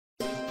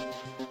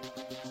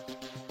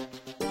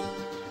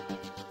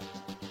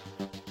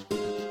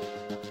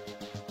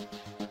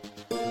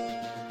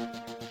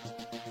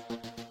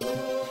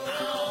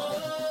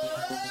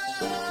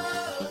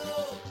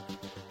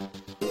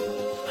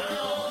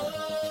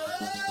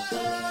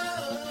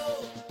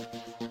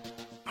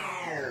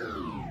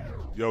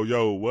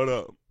Yo, what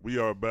up? We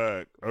are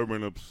back.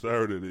 Urban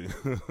Absurdity.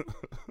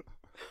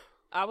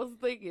 I was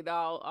thinking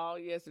all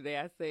yesterday.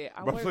 I said,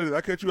 Did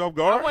I catch you off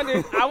guard?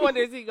 I wonder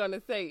is he gonna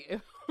say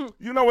it?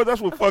 You know what? That's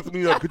what fucked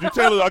me up. Could you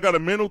tell her I got a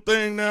mental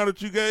thing now that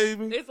you gave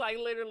me? It's like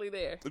literally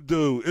there.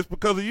 Dude, it's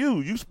because of you.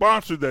 You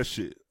sponsored that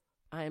shit.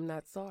 I am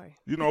not sorry.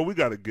 You know, we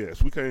got a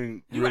guest. We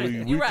can't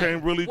really,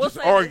 can't really We'll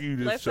just argue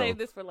this Let's show. save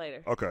this for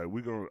later. Okay,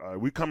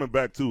 we coming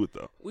back to it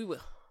though. We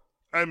will.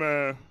 Hey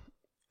man,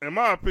 in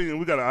my opinion,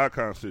 we got an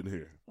icon sitting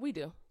here. We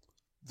do.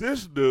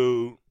 This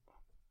dude,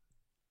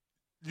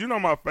 you know,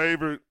 my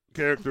favorite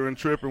character in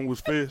Trippin' was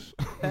Fish.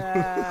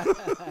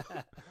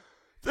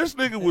 This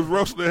nigga was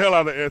roasting the hell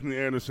out of Anthony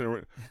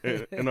Anderson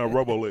in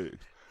Robo Legs.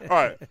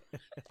 All right.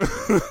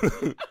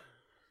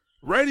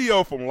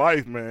 Radio from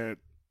Life, man.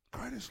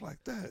 Credits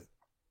like that.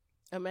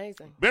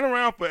 Amazing. Been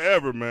around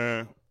forever,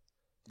 man.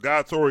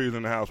 Guy Tori is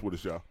in the house with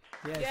us, y'all.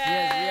 Yes.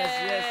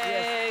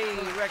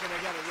 For the record,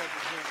 I got to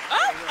represent.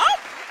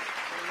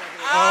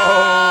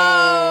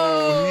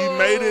 Oh, he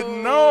made it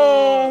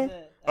known.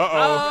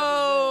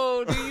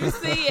 Oh, do you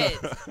see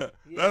it?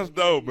 That's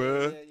dope,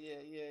 man.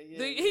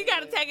 He got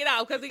to take it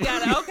off because he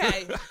got to,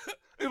 okay.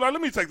 He's like, let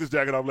me take this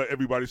jacket off, let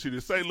everybody see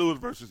this. St. Louis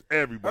versus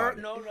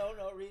everybody. No,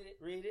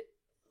 read it.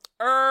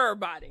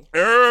 Everybody.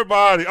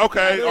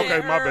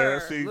 Okay, my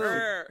bad. See,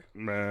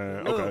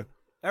 man, Look. okay.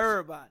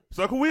 Everybody.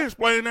 So can we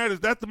explain that? Is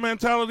that the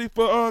mentality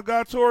for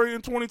Guy Tori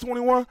in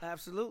 2021?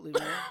 Absolutely,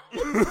 man.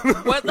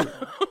 What?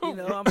 You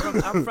know,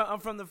 I'm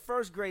from the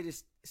first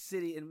greatest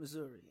city in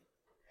Missouri.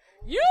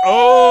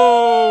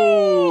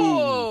 Oh,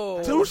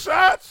 2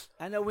 shots?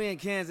 I know we in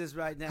Kansas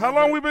right now. How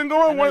long we been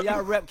going? I know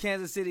y'all rep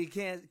Kansas City,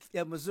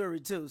 Missouri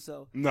too.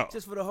 So no,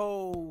 just for the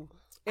whole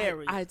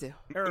area. I do.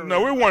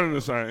 No, we're one and the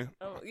same.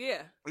 Oh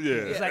yeah. Yeah.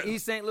 It's like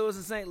East St. Louis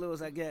and St.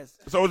 Louis, I guess.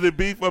 So is it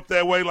beef up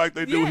that way like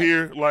they do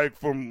here, like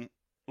from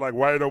like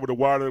right over the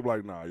water?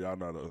 Like, nah, y'all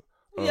not a.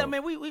 Yeah,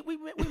 man, we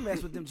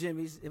mess with them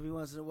Jimmies every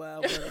once in a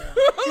while.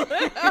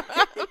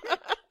 But,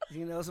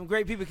 you know, some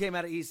great people came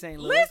out of East St.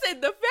 Louis. Listen,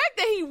 the fact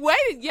that he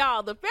waited,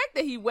 y'all, the fact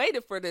that he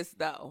waited for this,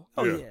 though.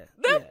 Oh, yeah.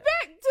 The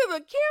fact till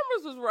the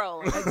cameras was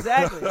rolling.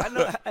 Exactly.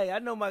 I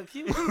know my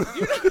cue.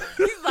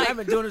 He's like, I've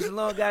been doing this a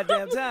long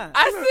goddamn time.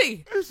 I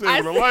see. He said,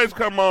 when the lights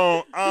come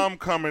on, I'm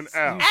coming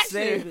out. You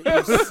save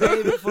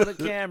it for the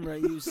camera.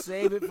 You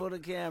save it for the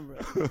camera.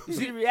 You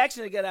see the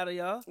reaction they got out of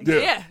y'all?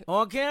 Yeah.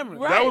 On camera.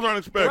 Right. That was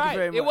unexpected. Right.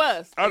 Very much. It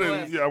was. I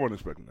wasn't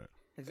expecting that.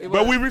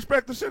 But we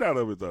respect the shit out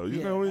of it, though.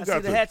 You know, we I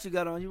got see the hat you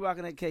got on. You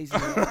rocking that case.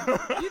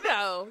 You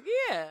know,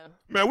 yeah.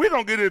 Man, we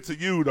gonna get into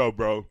you though,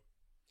 bro.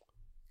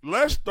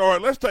 Let's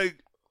take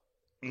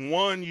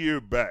 1 year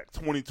back,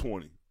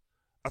 2020.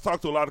 I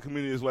talked to a lot of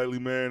comedians lately,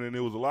 man, and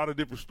there was a lot of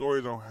different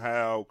stories on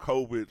how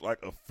COVID like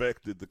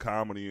affected the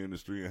comedy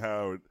industry and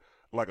how it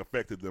like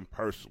affected them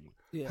personally.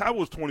 Yeah. How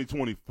was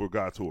 2020 for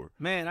Guy Tori?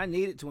 Man, I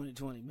needed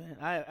 2020, man.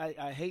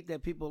 I hate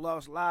that people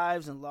lost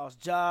lives and lost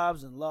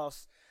jobs and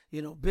lost,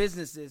 you know,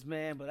 businesses,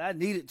 man, but I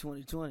needed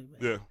 2020, man.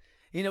 Yeah.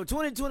 You know,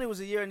 2020 was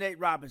the year of Nate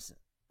Robinson,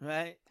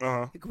 right?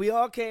 Uh-huh. We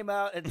all came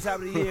out at the top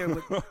of the year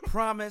with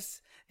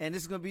promise, and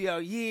this is going to be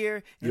our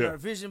year, and our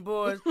vision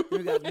boards.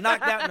 We got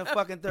knocked out in the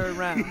fucking third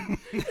round,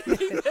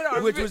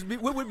 which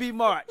would be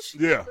March.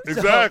 Yeah,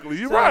 exactly.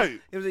 You're right.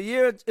 It was a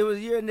year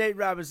of Nate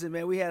Robinson,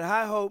 man. We had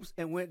high hopes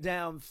and went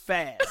down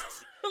fast.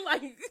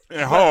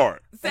 And hard.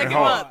 Second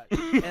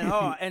and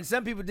hard. And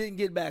some people didn't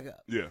get back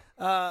up. Yeah.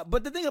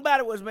 But the thing about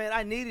it was, man,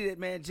 I needed it,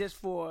 man, just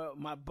for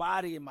my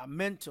body and my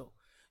mental.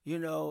 You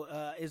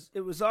know,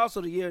 it was also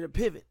the year of the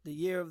pivot, the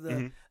year of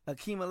the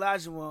Akeem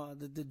Olajuwon,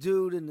 the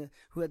dude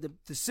who had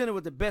the center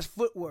with the best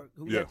footwork,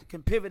 who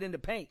can pivot in the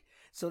paint.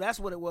 So that's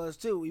what it was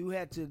too. You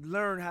had to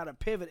learn how to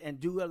pivot and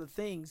do other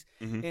things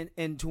in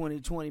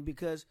 2020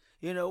 because,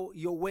 you know,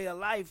 your way of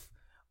life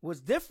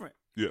was different.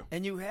 Yeah.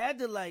 And you had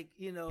to, like,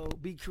 you know,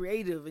 be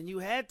creative, and you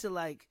had to,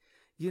 like,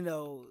 you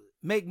know,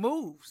 make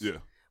moves. Yeah.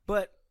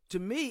 But to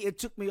me, it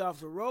took me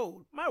off the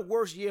road. My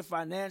worst year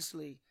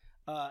financially,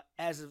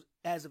 as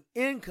of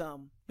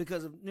income,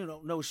 because of, you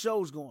know, no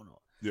shows going on.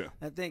 Yeah.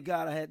 And thank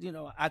God I had, you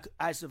know,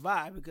 I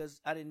survived because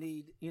I didn't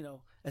need, you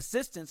know,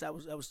 assistance. I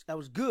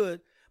was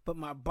good, but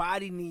my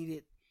body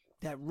needed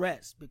that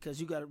rest because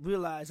you got to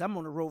realize I'm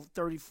on the road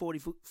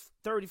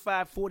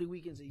 35, 40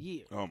 weekends a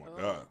year. Oh, my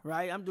God.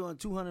 Right? I'm doing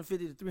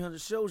 250 to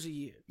 300 shows a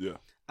year. Yeah.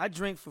 I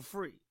drink for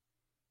free.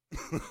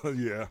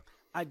 Yeah.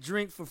 I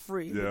drink for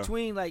free. Yeah.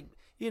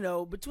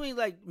 Between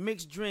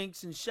mixed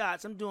drinks and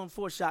shots, I'm doing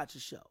 4 shots a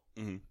show.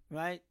 Mm-hmm.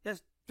 Right?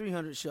 That's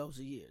 300 shows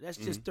a year. That's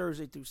just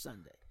Thursday through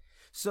Sunday.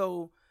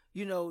 So,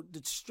 you know,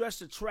 the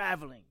stress of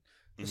traveling,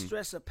 the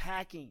stress of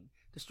packing,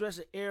 the stress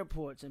of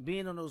airports and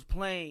being on those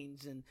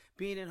planes and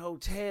being in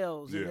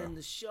hotels and then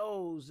the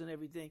shows and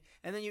everything.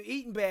 And then you're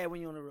eating bad when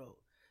you're on the road.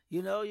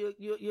 You know,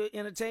 you're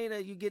entertainer,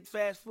 you get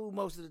fast food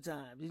most of the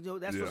time. You know,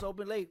 that's what's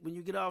open late when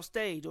you get off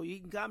stage, or you're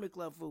eating comedy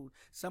club food.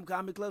 Some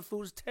comedy club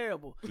food is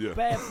terrible. Yeah.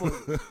 Bad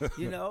food.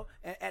 You know,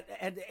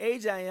 at the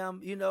age I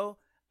am, you know,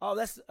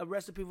 that's a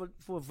recipe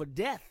for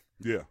death.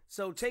 Yeah.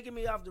 So taking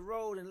me off the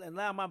road and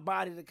allow my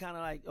body to kind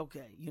of like,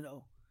 okay, you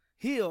know,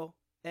 heal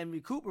and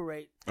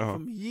recuperate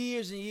from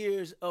years and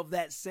years of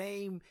that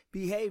same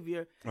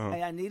behavior.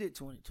 Hey, I needed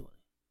 2020.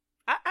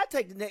 I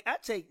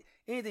take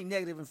anything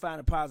negative and find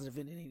a positive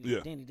in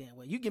it any damn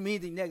way. You give me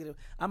anything negative,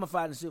 I'm gonna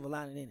find a silver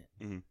lining in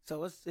it.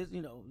 So it's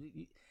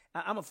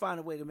I'm gonna find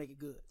a way to make it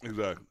good.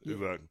 Exactly.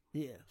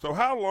 Yeah. So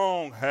how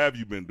long have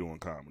you been doing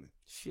comedy?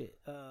 Shit,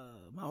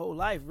 my whole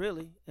life,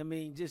 really. I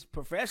mean, just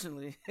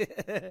professionally,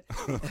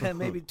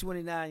 maybe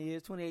 29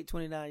 years, 28,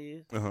 29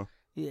 years.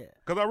 Yeah.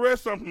 Because I read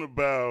something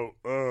about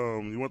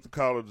you went to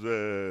college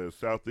at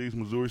Southeast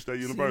Missouri State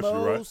University,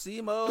 right?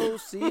 SEMO.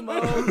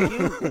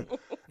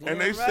 And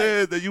they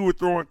said that you were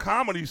throwing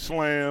comedy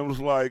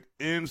slams like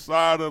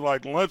inside of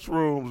like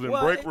lunchrooms and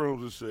break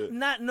rooms and shit.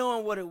 Not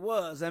knowing what it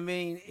was. I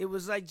mean, it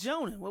was like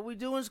Jonan. What we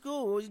do in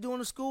school. What you do on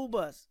the school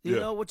bus. You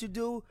know, what you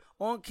do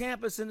on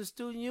campus in the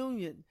student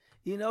union.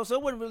 You know, so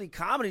it wasn't really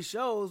comedy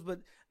shows, but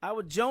I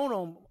would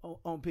joan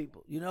on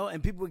people, you know,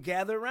 and people would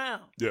gather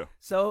around. Yeah.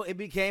 So it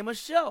became a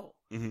show.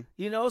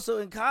 You know, so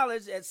in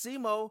college at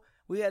SEMO,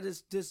 we had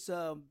this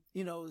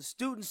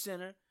student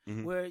center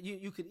where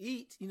you could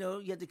eat. You know,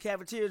 you had the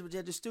cafeterias, but you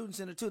had the student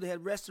center too. They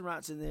had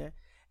restaurants in there.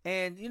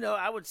 And, you know,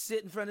 I would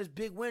sit in front of this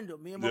big window,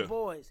 me and my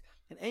boys.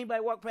 And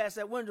anybody walk past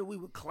that window, we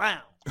would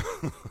clown.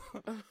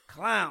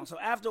 Clown. So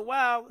after a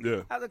while,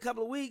 after a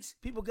couple of weeks,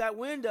 people got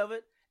wind of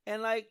it.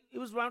 And, like, it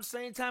was around the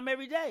same time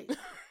every day.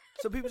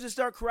 So people just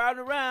start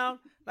crowding around,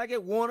 like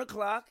at 1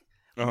 o'clock,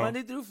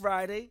 Monday through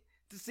Friday,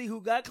 to see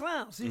who got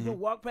clowns. So you can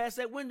walk past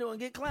that window and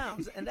get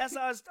clowns. And that's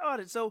how it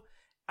started. So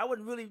I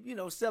wasn't really, you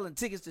know, selling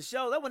tickets to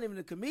shows. I wasn't even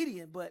a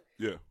comedian, but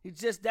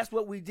that's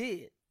what we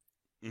did.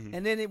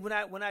 And then when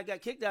I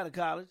got kicked out of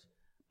college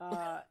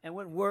and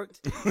went and worked.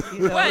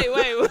 You know,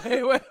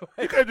 Wait.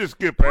 You can't just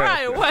skip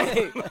past it.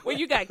 Wait. When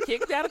you got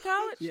kicked out of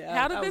college? Yeah.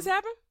 How did this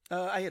happen?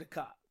 I hit a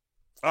cop.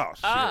 Oh,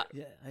 shit.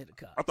 Yeah, I hit a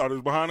cop. I thought it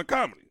was behind the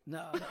comedy.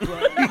 No. It's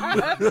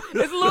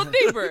a little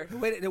deeper.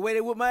 The way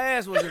they whooped my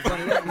ass wasn't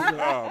funny. That was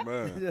Oh,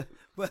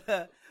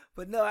 man.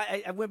 But no,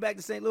 I went back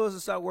to St. Louis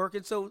and started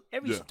working. So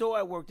every store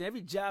I worked in,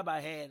 every job I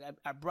had,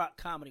 I brought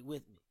comedy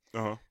with me.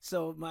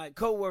 So my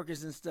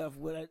coworkers and stuff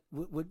would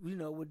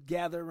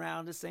gather around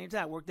at the same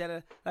time. I worked at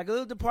a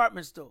little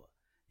department store.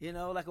 You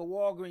know, like a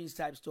Walgreens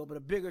type store, but a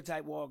bigger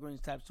type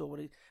Walgreens type store.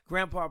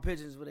 Grandpa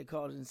Pigeons, what they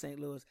called it in St.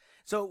 Louis.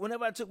 So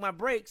whenever I took my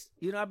breaks,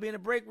 you know, I'd be in the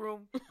break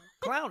room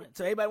clowning.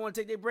 So everybody want to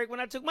take their break when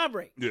I took my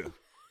break. Yeah.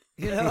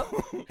 You know,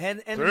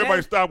 and so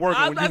everybody stopped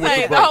working when you went to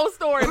break. The whole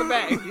story in the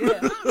back. Yeah.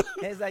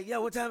 And it's like,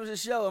 yo, what time is the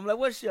show? I'm like,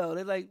 what show?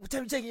 They're like, what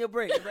time you taking your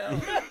break? I'm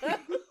like, oh.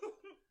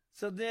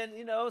 So then,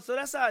 you know, so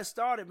that's how it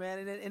started, man.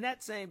 And then in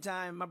that same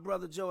time, my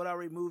brother Joe had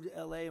already moved to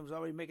L.A. and was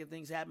already making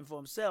things happen for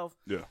himself.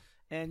 Yeah.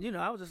 And, you know,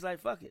 I was just like,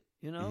 fuck it,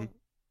 you know.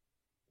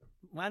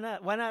 Why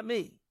not? Why not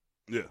me?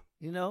 Yeah.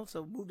 You know,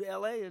 so moved to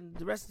L.A. and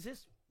the rest is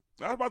history.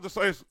 I was about to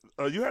say,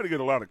 you had to get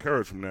a lot of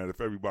courage from that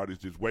if everybody's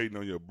just waiting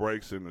on your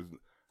breaks. In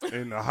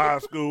the high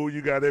school,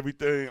 you got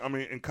everything. I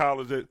mean, in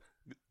college,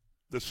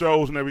 the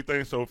shows and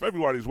everything. So if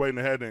everybody's waiting,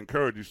 they had to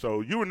encourage you. So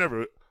you were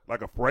never,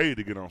 like, afraid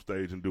to get on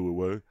stage and do it,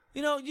 were you?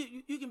 You know,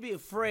 you can be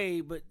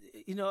afraid, but,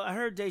 you know, I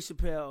heard Dave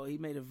Chappelle, he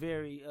made a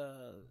very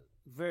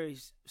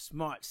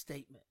smart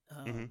statement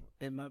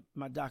in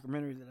my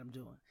documentary that I'm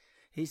doing.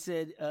 He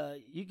said,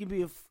 I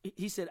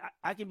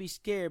can be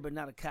scared but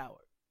not a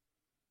coward.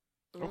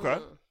 Okay.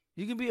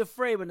 You can be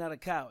afraid but not a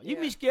coward. You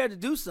can be scared to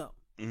do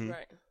something.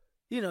 Right.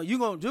 You know, you're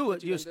going to do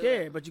it. You're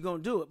scared, but you're going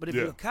to do it. But if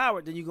you're a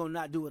coward, then you're going to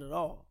not do it at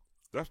all.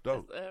 That's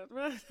dope.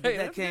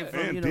 That came from,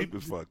 and you know. deep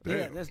as fuck. Damn.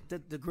 Yeah, that's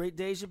the great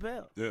Dave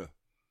Chappelle. Yeah.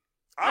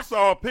 I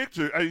saw a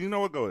picture. Hey, you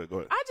know what? Go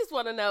ahead. I just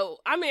want to know.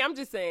 I mean, I'm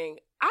just saying,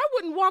 I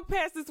wouldn't walk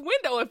past this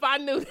window if I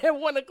knew that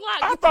 1 o'clock.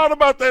 I thought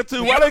about that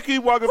too. Why they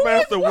keep walking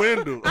past the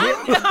window?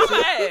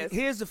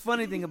 Here's the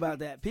funny thing about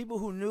that. People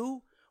who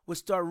knew would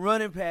start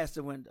running past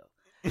the window.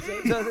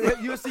 So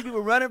you'll see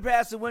people running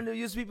past the window.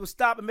 You'll see people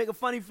stop and make a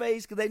funny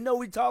face because they know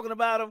we're talking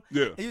about them.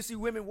 Yeah. And you see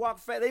women walk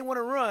fast. They want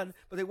to run,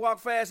 but they walk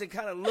fast and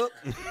kind of look,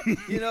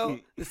 you know,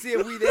 to see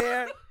if we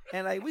there.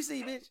 And like, we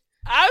see, bitch.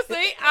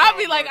 I'll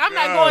be like, I'm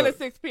not going to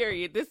sixth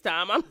period this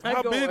time. I'm not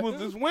How going. big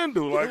was this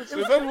window? Like,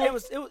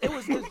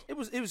 it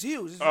was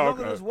huge. It's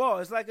longer than this wall.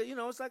 It's like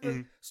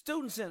a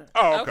student center.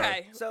 Oh,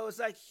 okay. So it's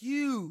like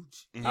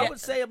huge. I would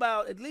say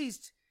about at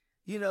least,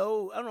 you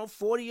know, I don't know,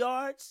 40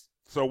 yards.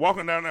 So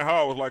walking down that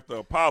hall was like the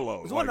Apollo.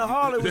 It was on the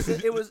hall. It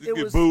was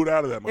get booed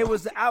out of that. It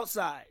was the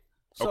outside.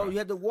 So you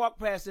had to walk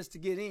past this to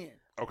get in.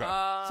 Okay.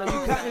 So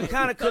you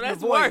kind of couldn't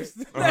avoid worse.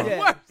 it.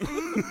 That's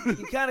worse.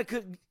 You kind of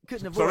couldn't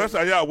avoid it. So that's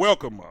how y'all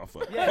welcome,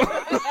 motherfucker.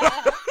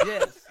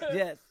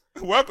 Yes.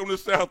 Welcome to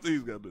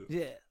Southeast, goddamn.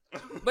 Yeah.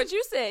 But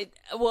you said,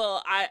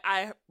 well,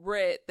 I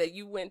read that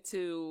you went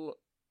to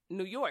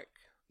New York.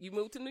 You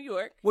moved to New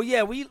York. Well,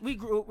 yeah, we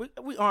grew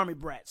up, we Army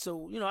brats.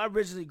 So, you know, I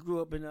originally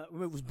grew up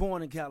was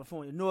born in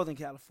California, Northern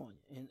California,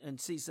 in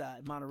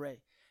Seaside,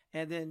 Monterey.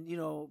 And then, you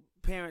know,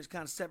 parents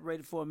kind of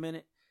separated for a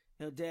minute.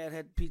 You know, Dad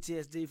had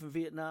PTSD from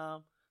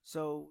Vietnam.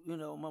 So, you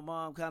know, my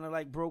mom kind of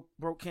like broke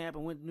camp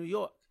and went to New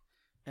York.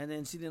 And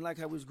then she didn't like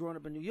how we was growing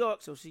up in New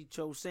York, so she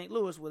chose St.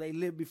 Louis, where they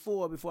lived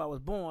before I was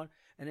born.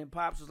 And then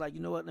Pops was like, you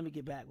know what? Let me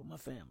get back with my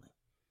family.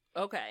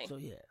 Okay. So,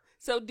 yeah.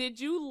 So did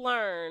you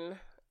learn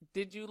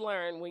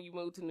when you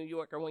moved to New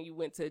York or when you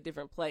went to a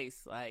different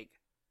place, like,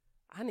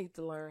 I need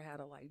to learn how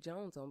to like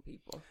Jones on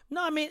people?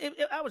 No, I mean,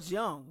 I was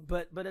young,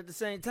 but at the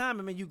same time,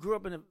 I mean, you grew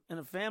up in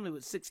a family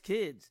with 6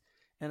 kids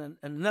and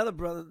another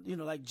brother, you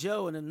know, like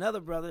Joe, and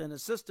another brother and a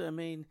sister. I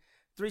mean,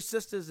 3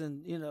 sisters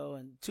and, you know,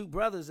 and 2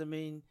 brothers. I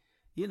mean,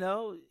 you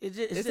know, it's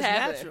just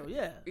natural.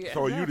 Yeah.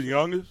 So are you the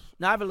youngest?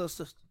 No, I have a little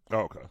sister. Oh,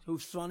 okay.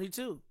 Who's funny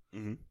too.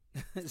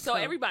 Mm-hmm. So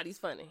everybody's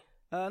funny.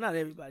 Not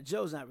everybody.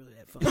 Joe's not really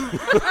that funny.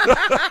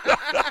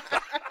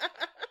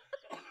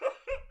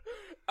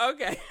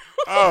 Okay.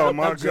 Oh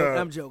my God.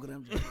 I'm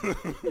joking.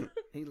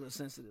 He's a little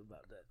sensitive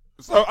about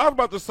that. So I was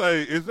about to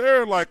say, is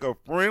there like a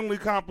friendly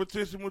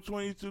competition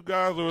between you two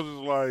guys, or is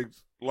it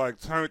like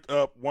turned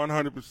up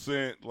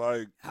 100%?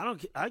 Like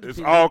it's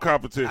all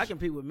competition. I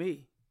compete with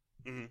me.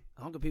 Mm-hmm.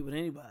 I don't compete with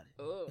anybody.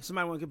 Ugh. If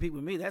somebody want to compete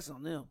with me, that's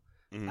on them.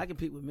 Mm-hmm. I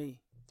compete with me.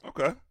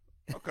 Okay.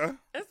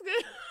 That's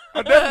good.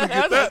 I definitely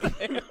get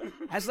that.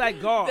 That's like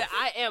golf.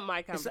 I am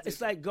my competition. It's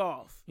like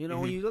golf. You know,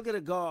 when you look at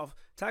a golf,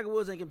 Tiger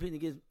Woods ain't competing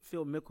against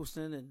Phil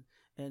Mickelson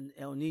and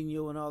El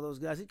Nino and all those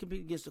guys. He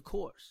competing against the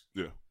course.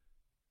 Yeah.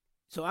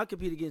 So I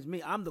compete against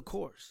me. I'm the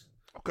course.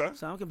 Okay.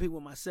 So I'm competing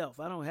with myself.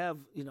 I don't have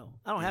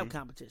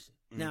competition.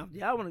 Now,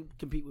 y'all want to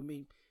compete with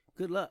me,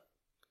 good luck.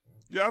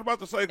 Yeah, I was about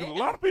to say, because a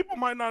lot of people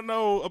might not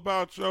know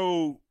about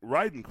your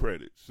writing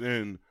credits.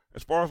 And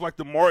as far as like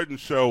the Martin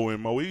Show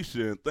and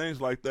Moesha and things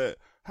like that,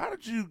 how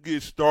did you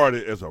get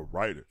started as a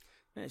writer?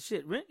 Man,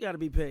 shit, rent got to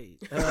be paid.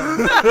 You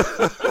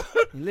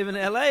live in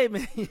L.A.,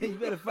 man. You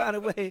better find a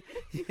way.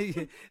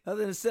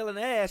 Other than selling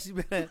ass, you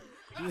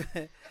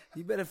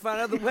better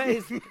find other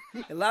ways.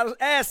 A lot of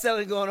ass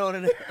selling going on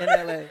in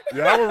L.A.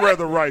 Yeah, I would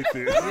rather write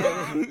this.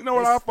 You know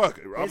what? I'll fuck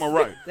it. I'm going to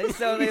write. They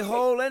selling their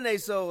whole and their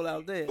soul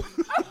out there.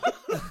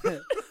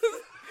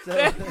 So,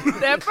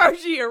 that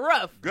first year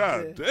rough.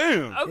 God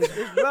damn. Okay.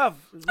 It's rough.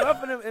 It's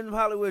rough in the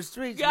Hollywood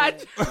streets.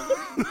 Gotcha.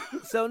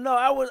 So no,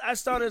 I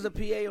started as a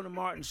PA on the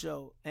Martin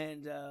Show,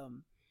 and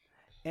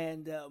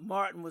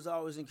Martin was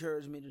always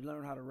encouraging me to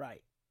learn how to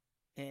write.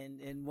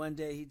 And one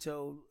day he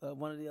told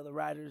one of the other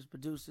writers,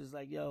 producers,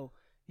 like, yo,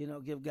 you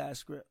know, give guys a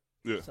script.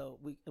 Yeah. So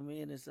we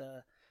and his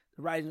the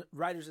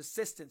writers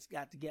assistants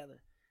got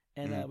together.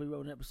 And we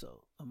wrote an episode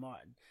of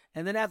Martin.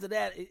 And then after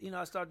that,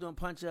 I started doing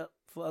punch up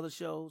for other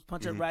shows.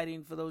 Punch up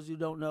writing, for those who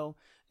don't know,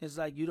 it's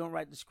like you don't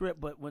write the script,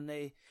 but when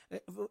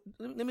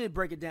let me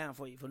break it down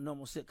for you for a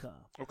normal sitcom.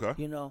 Okay.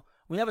 You know,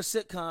 when you have a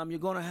sitcom, you're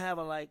going to have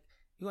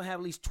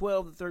at least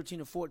 12 to 13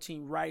 or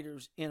 14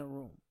 writers in a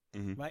room,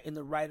 right? In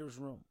the writer's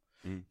room.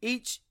 Mm-hmm.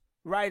 Each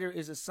writer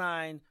is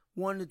assigned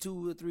 1 to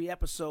 2 or 3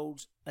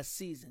 episodes a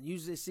season.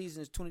 Usually a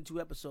season is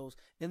 22 episodes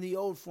in the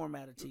old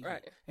format of TV.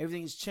 Right.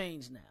 Everything has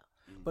changed now.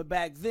 But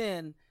back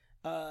then,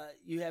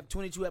 you have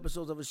 22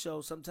 episodes of a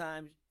show.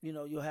 Sometimes,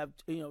 you'll have,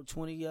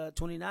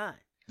 29.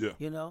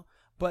 Yeah.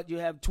 But you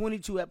have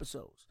 22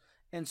 episodes.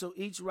 And so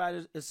each writer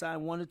is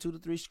assigned 1 to 2 to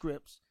 3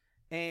 scripts.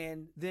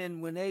 And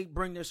then when they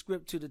bring their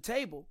script to the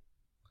table,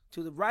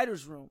 to the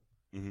writer's room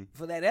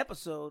for that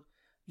episode,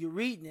 you're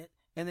reading it.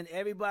 And then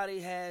everybody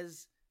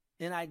has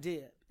an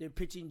idea. They're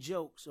pitching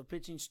jokes or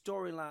pitching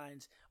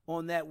storylines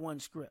on that one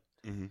script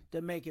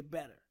to make it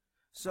better.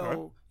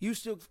 So you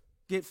still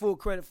get full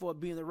credit for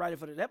being the writer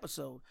for that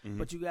episode,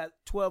 but you got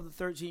 12 to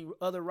 13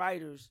 other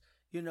writers,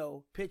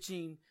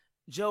 pitching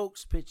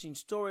jokes, pitching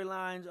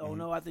storylines. Oh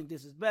no, I think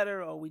this is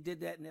better, or we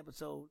did that in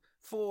episode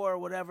 4 or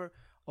whatever,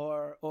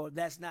 or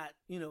that's not,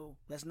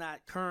 that's not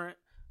current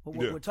or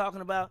what we're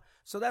talking about.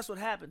 So that's what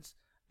happens.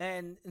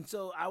 And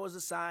so I was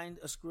assigned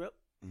a script,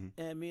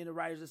 and me and the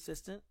writer's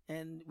assistant,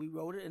 and we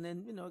wrote it, and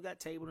then it got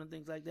tabled and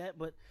things like that.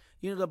 But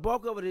the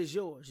bulk of it is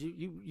yours.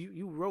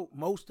 You wrote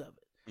most of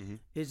it.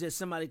 It's just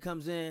somebody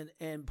comes in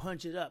and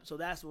punch it up. So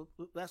that's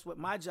what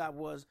my job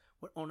was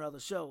on other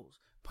shows,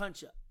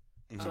 punch up.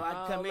 So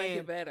I'd come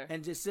in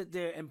and just sit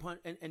there and punch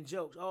and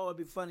jokes. Oh, it'd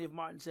be funny if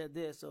Martin said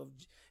this, or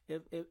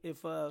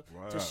if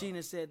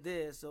Tashina said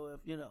this, or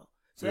if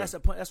So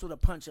that's what a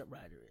punch up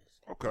writer is.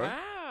 Okay.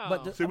 Wow.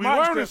 But see, we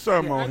learning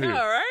something on here.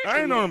 Right?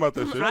 I ain't knowing about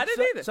that shit. I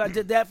didn't either. So I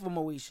did that for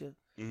Moesha.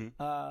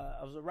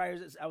 I was a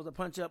writer. I was a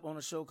punch up on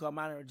a show called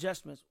Minor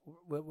Adjustments.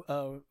 Where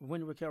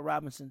Wendy Raquel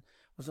Robinson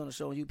was on the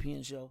show, a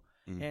UPN show.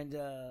 And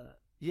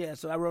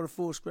so I wrote a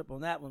full script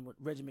on that one with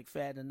Reggie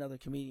McFadden, another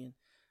comedian.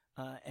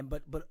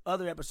 But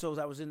other episodes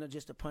I was in there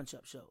just to punch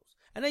up shows.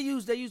 And they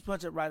use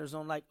punch up writers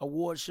on like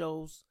award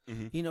shows.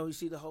 You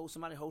see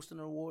somebody hosting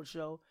an award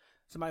show,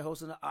 somebody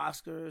hosting the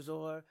Oscars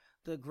or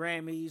the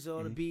Grammys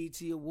or the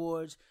BET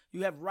Awards.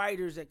 You have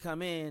writers that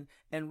come in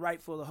and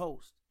write for the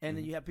host, and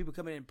then you have people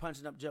coming in and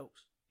punching up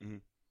jokes.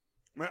 Man,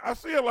 I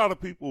see a lot of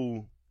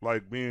people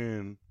like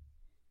being,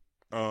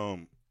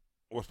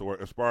 what's the word,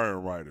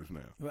 aspiring writers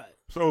now. Right.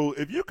 So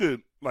if you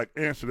could like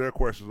answer their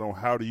questions on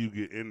how do you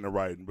get into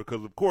writing,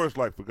 because of course,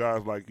 like for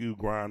guys like you,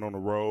 grind on the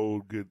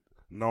road, get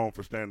known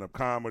for stand-up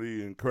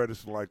comedy and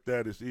credits like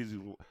that, it's easy.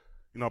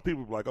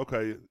 people be like,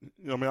 okay,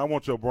 I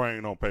want your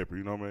brain on paper.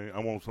 You know what I mean? I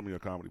want some of your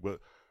comedy. But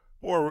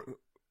for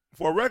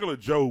a regular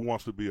Joe who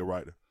wants to be a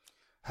writer,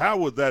 how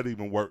would that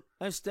even work?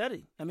 And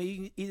study. I mean, you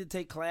can either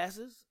take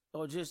classes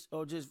or just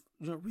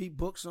read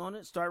books on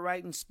it. Start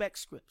writing spec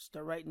scripts.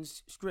 Start writing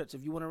scripts.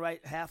 If you want to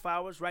write half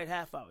hours, write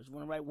half hours. You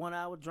want to write 1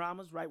 hour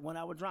dramas, write 1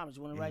 hour dramas.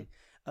 You want to write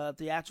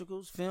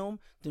theatricals, film,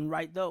 then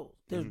write those.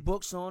 There's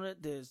books on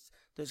it.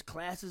 There's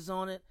classes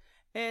on it.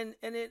 And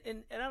I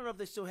don't know if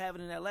they still have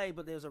it in LA,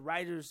 but there's a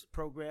writers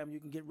program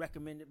you can get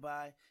recommended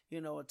by,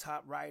 a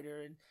top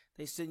writer, and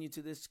they send you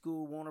to this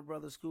school, Warner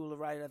Brothers School of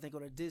Writing, I think,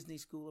 or the Disney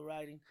School of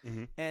Writing,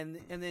 and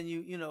then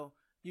you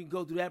can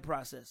go through that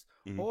process,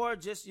 or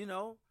just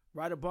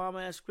write a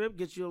bomb-ass script,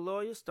 get you a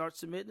lawyer, start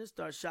submitting it,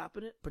 start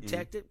shopping it,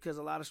 protect it, because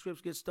a lot of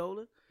scripts get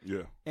stolen.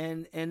 Yeah,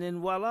 and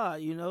then voila,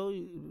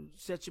 you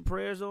set your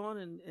prayers on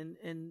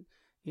and.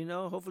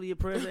 Hopefully your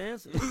prayers are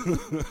answered.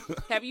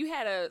 Have you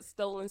had a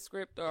stolen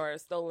script or a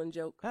stolen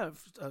joke? I had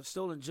a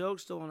stolen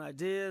jokes, stolen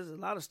ideas, a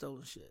lot of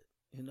stolen shit.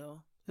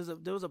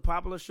 There was a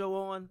popular show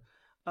on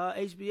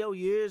HBO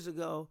years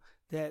ago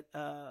that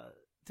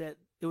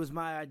it was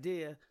my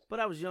idea, but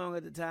I was young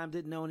at the time,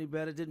 didn't know any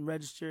better, didn't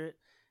register it,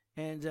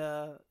 and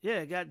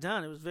it got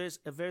done. It was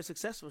a very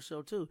successful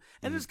show too,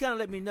 and this kind of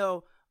let me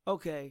know,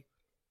 okay,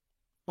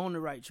 on the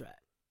right track.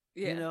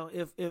 Yeah.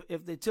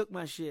 If they took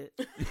my shit.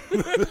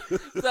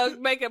 So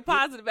make a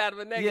positive out of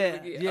a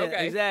negative again. Yeah,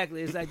 okay.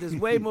 Exactly. It's like there's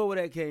way more where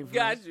that came from.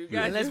 Got you.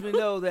 It lets me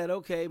know that,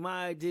 okay,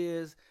 my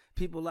ideas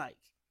people like.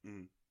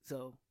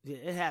 So,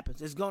 it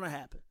happens. It's going to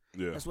happen.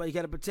 Yeah. That's why you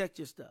got to protect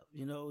your stuff.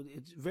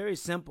 It's very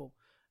simple.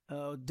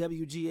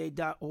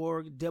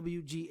 WGA.org,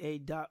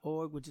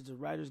 WGA.org, which is the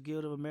Writers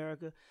Guild of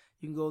America.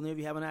 You can go there if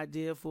you have an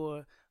idea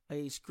for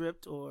a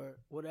script or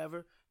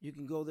whatever. You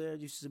can go there,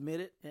 you submit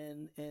it,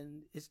 and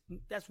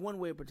that's one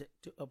way of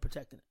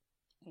protecting it.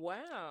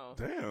 Wow.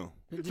 Damn.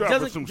 You're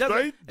dropping some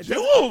straight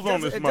jewels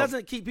on this. It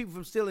doesn't keep people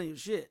from stealing your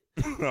shit.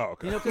 Oh,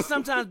 okay. Because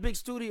sometimes big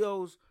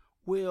studios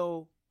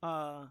will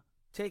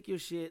take your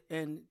shit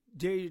and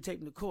dare you to take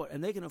them to court,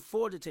 and they can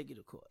afford to take you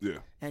to court.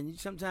 Yeah. And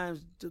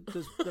sometimes,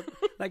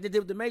 like they did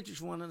with The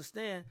Matrix, one,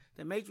 understand,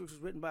 The Matrix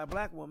was written by a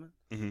black woman,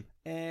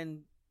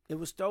 and it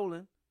was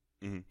stolen.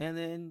 And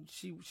then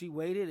she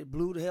waited. It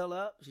blew the hell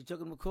up. She took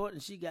him to court,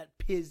 and she got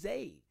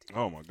pizzed.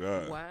 Oh my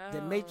God! Wow.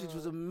 The Matrix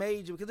was a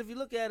major, because if you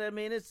look at it, I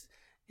mean,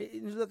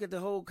 you look at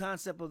the whole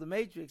concept of the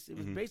Matrix. It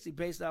was basically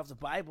based off the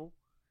Bible.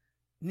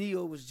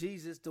 Neo was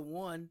Jesus, the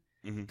one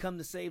come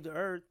to save the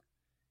earth.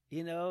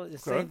 The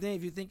same thing.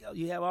 If you think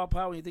you have all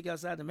power, when you think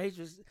outside the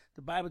Matrix,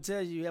 the Bible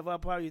tells you have all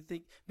power. You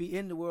think be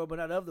in the world, but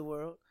not of the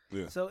world.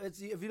 Yeah. So if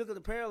you look at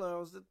the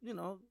parallels,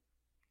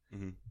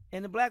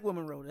 and the black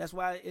woman wrote it. That's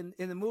why in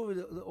the movie,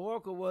 the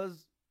Oracle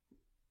was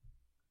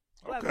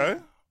black okay.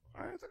 woman.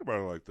 I didn't think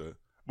about it like that.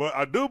 But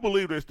I do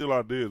believe there's still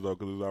ideas, though,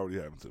 because it's already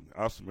happened to me.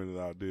 I submitted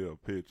an idea, a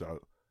pitch.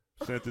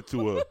 I sent it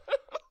to a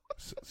 –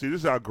 see,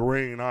 this is how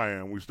green I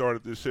am. We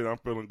started this shit. I'm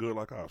feeling good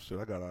like, oh, shit,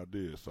 I got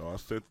ideas. So I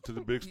sent it to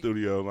the big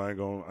studios. I ain't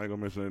gonna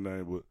mention their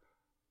name, but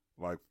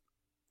like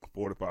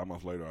 45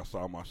 months later, I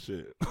saw my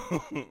shit.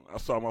 I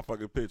saw my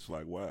fucking pitch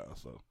like, wow.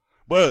 So.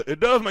 But it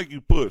does make you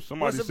push.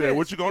 Somebody said,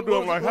 what you going to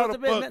do? I'm like, how the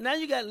fuck? Now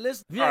you got to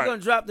listen. If you're not going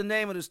to drop the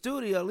name of the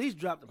studio, at least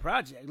drop the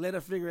project. Let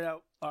her figure it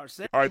out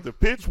ourselves. All right, the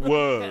pitch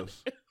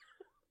was,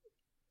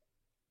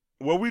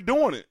 well, we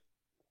doing it.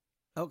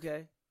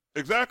 Okay.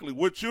 Exactly.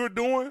 What you're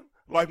doing,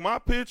 like my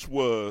pitch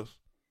was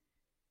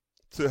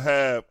to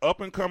have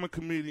up-and-coming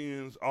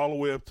comedians all the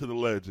way up to the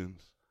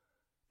legends.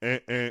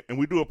 And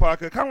we do a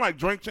podcast, kind of like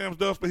Drink Champs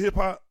does for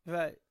hip-hop.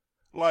 Right.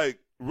 Like,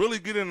 really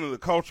get into the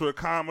culture of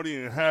comedy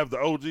and have the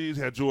OGs,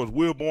 had George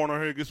Wilborn on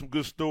here, get some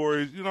good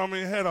stories. You know what I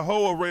mean? Had a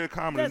whole array of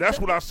comedy. That's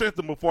what I sent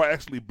them before I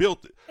actually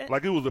built it.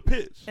 Like it was a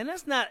pitch. And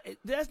that's not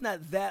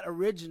that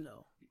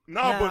original.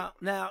 No,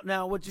 but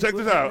now what you check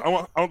this out.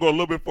 I'm gonna go a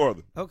little bit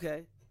further.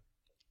 Okay.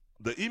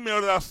 The email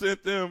that I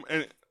sent them,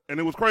 and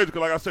it was crazy because,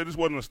 like I said, this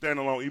wasn't a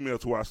standalone email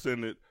to where I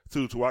send it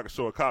to I can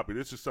show a copy.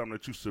 This is something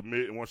that you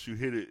submit, and once you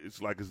hit it,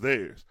 it's like it's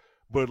theirs.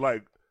 But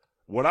like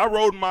what I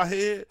wrote in my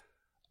head,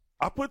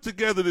 I put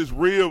together this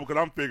reel because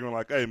I'm figuring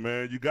like, hey,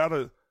 man, you got to,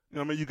 you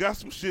know what I mean, you got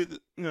some shit, that,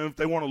 if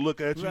they want to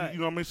look at you, right. You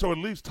know what I mean? So at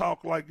least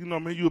talk like, you know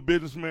what I mean, you a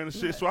businessman and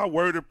shit. Right. So I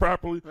worded it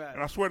properly. Right.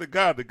 And I swear to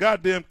God, the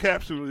goddamn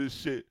caption of this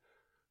shit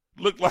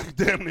looked like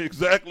damn near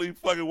exactly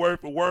fucking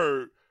word for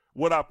word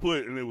what I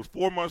put. And it was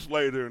 4 months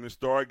later, and it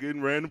started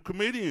getting random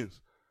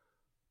comedians.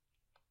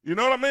 You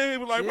know what I mean? It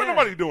was like, well,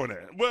 nobody doing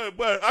that.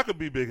 But I could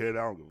be big-headed.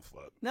 I don't give a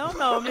fuck. No.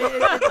 I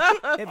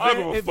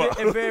mean,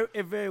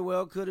 it very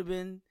well could have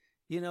been,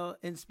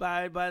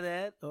 inspired by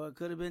that, or it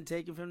could have been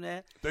taken from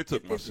that. They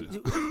took my shit.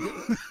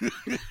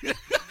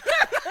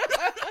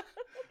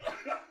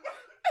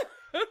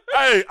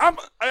 Hey,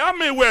 I'm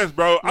Midwest,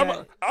 bro.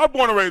 Right. I'm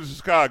born and raised in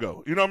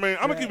Chicago. You know what I mean?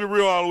 I'm gonna keep it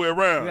real all the way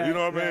around. Right. You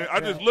know what I mean? I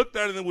just looked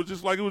at it and it was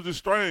just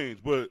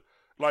strange. But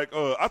like,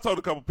 I told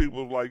a couple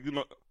people like,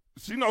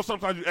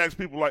 sometimes you ask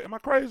people like, "Am I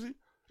crazy?"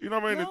 You know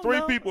what I mean? No, and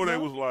three people they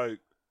was like,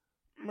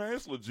 Man,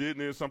 it's legit.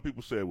 And then some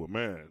people say, well,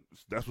 man,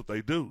 that's what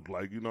they do.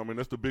 Like, you know what I mean?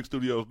 That's the big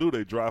studios do.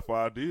 They drive for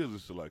ideas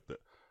and shit like that.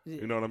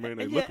 Yeah. You know what I mean?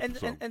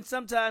 They and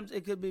sometimes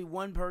it could be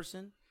one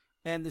person,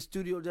 and the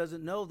studio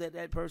doesn't know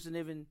that person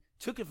even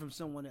took it from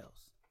someone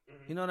else.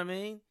 Mm-hmm. You know what I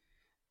mean?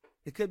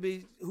 It could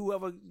be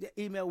whoever the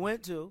email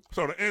went to.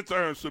 So the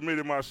intern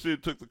submitted my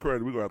shit, took the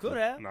credit. We gonna have could to,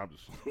 have. Nah, I'm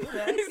just.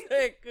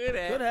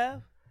 Could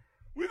have.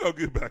 We gonna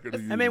get back into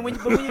you. I mean,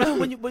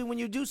 when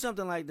you do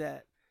something like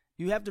that,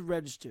 you have to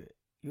register it,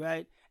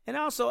 right? And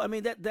also, I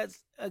mean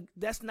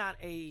that's not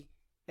a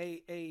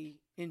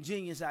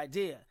ingenious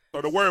idea.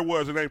 So the word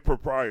was it ain't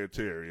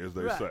proprietary, as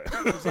they say.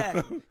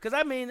 Exactly. Because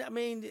I mean,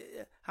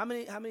 how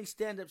many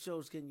stand-up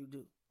shows can you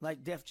do?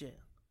 Like Def Jam,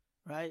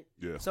 right?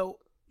 Yeah. So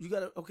you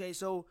gotta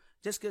so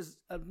just because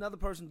another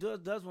person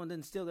does one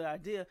doesn't steal their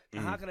idea.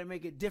 Now how can I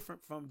make it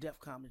different from Def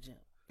Comedy Jam?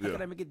 How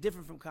can I make it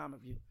different from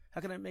Comic View?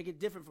 How can I make it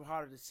different from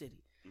Heart of the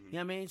City? You know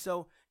what I mean?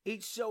 So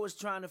each show is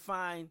trying to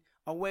find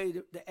a way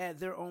to add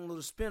their own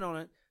little spin on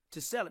it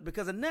to sell it,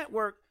 because a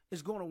network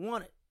is going to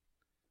want it.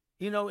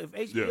 You know, if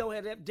HBO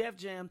had Def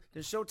Jam,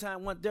 then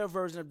Showtime want their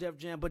version of Def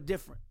Jam, but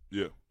different. Yeah.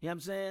 You know what I'm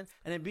saying?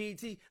 And then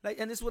BET,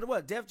 and this is what it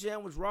was. Def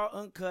Jam was raw,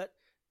 uncut,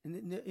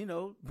 and, you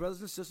know,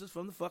 brothers and sisters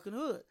from the fucking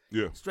hood.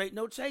 Yeah. Straight,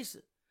 no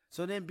chaser.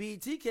 So then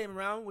BET came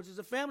around, which is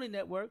a family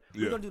network.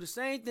 We're going to do the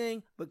same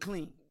thing, but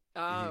clean.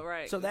 Oh,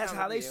 right. So that's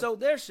how they sold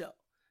their show.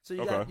 So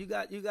you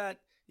got,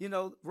 you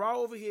know, raw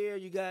over here.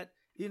 You got,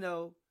 you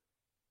know,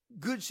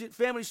 good shit,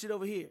 family shit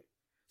over here.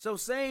 So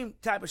same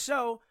type of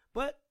show,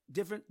 but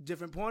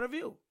different point of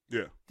view.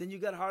 Yeah. Then you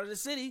got Heart of the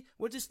City,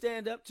 which is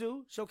stand up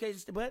too,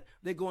 showcases, but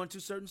they go into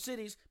certain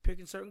cities,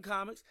 picking certain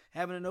comics,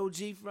 having an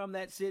OG from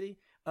that city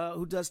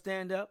who does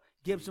stand up,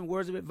 give some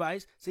words of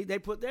advice. See, they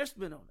put their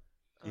spin on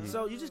it. Mm-hmm.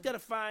 So you just got to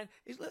find.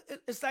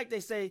 It's like they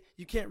say,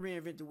 you can't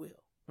reinvent the wheel.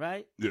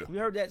 Right? Yeah. We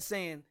heard that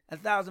saying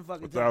 1,000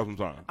 fucking times. 1,000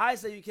 times. I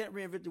say you can't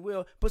reinvent the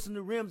wheel. Put some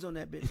new rims on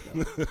that bitch,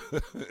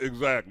 though.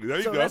 Exactly. There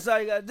you go. So that's all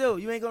you got to do.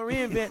 You ain't going to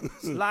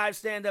reinvent live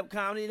stand-up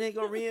comedy. You ain't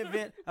going to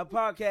reinvent a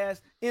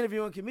podcast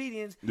interviewing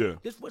comedians. Yeah.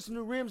 Just put some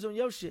new rims on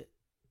your shit.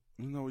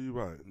 You know, you're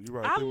right. You're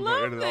right. I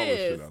love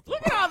this.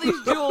 Look at all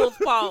these jewels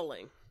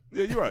falling.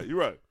 Yeah, you're right. You're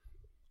right.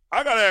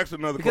 I got to ask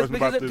another question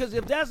about this. Because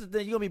if that's the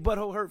thing, you're going to be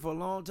butthole hurt for a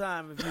long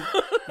time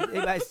if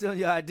anybody's stealing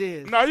your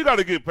ideas. No, you got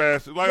to get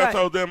past it. Like I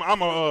told them,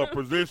 I'm a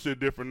present shit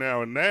different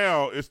now. And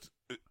now it's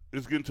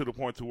getting to the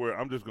point to where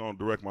I'm just going to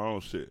direct my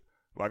own shit.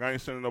 Like, I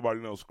ain't sending nobody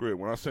no script.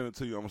 When I send it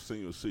to you, I'm going to send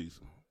you a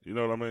season. You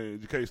know what I mean?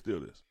 You can't steal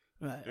this.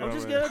 Right. You know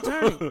just get an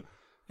attorney.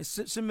 It's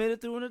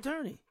submitted through an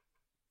attorney.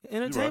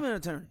 Entertainment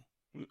attorney.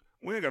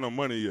 We ain't got no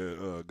money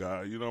yet,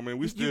 guy. You know what I mean?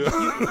 We still.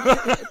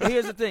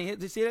 Here's the thing.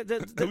 See, we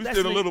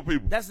still the little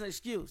people. That's an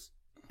excuse,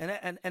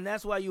 and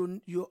that's why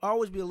you'll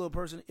always be a little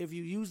person if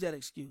you use that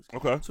excuse.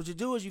 Okay. So what you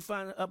do is you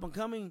find an up and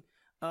coming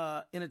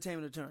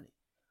entertainment attorney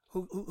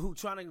who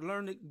trying to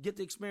learn to get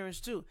the experience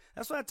too.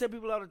 That's why I tell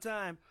people all the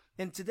time.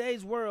 In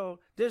today's world,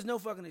 there's no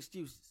fucking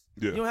excuses.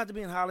 Yeah. You don't have to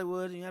be in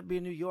Hollywood. And you have to be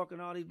in New York and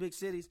all these big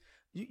cities.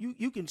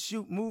 You can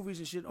shoot movies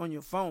and shit on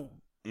your phone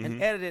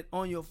and edit it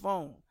on your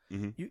phone.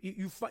 Mm-hmm.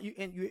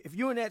 If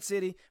you're in that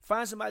city,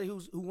 find somebody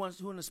who's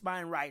an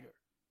aspiring writer,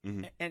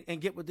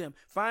 and get with them.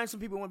 Find some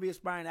people who want to be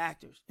aspiring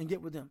actors and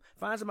get with them.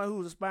 Find somebody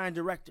who's aspiring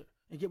director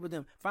and get with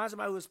them. Find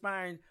somebody who's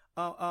aspiring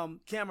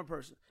camera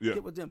person.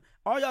 Get with them.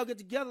 All y'all get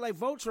together like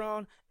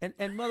Voltron and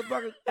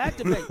motherfuckers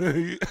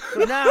activate.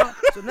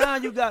 So now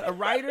you got a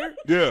writer.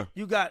 Yeah.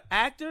 You got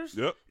actors.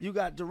 Yep. You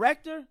got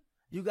director.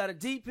 You got a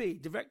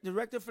DP,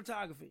 director of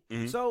photography.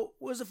 Mm-hmm. So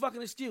what's the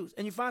fucking excuse?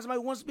 And you find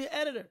somebody who wants to be an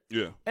editor.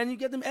 Yeah. And you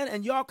get them edit,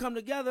 and y'all come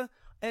together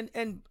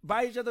and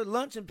buy each other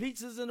lunch and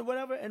pizzas and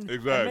whatever and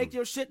make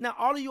your shit. Now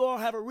all of you all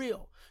have a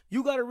reel.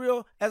 You got a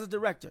reel as a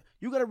director.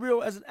 You got a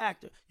reel as an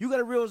actor. You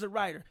got a reel as a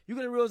writer. You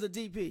got a reel as a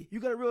DP.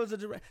 You got a reel as a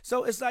director.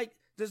 So it's like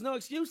there's no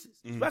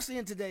excuses, especially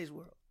in today's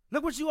world.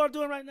 Look what you all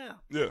doing right now.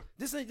 Yeah.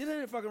 This ain't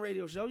a fucking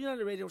radio show. You're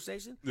not a radio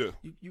station. Yeah.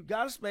 You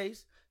got a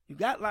space. You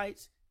got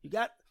lights. You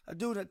got a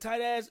dude in a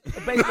tight ass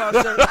baseball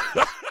shirt,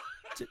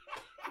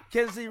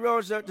 Kansas City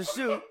Royals shirt to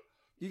shoot.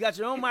 You got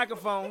your own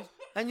microphones,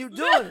 and you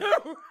doing it.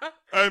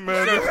 Hey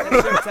man,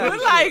 we're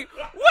like,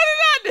 what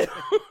did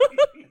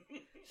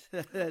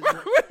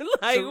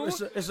I do?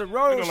 It's a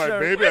Royals shirt. Like,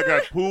 baby, I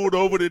got pulled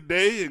over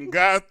today and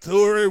got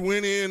to it,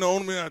 went in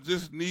on me. I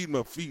just need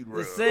my feet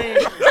rubbed.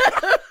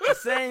 The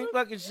same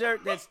fucking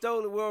shirt that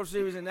stole the World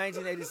Series in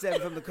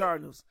 1987 from the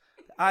Cardinals.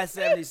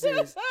 I-70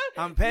 series.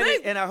 I'm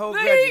petty and I hold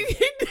grudges.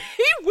 He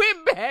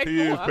went back.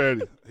 He is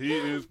petty. He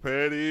is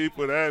petty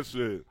for that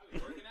shit.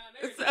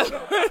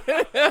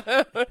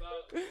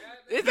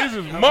 This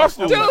is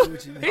muscle.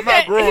 I'm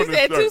not growing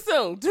this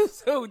shirt. Too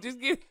soon.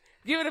 Just give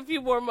it a few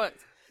more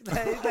months.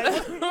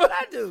 What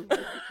I do?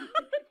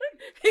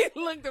 He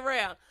looked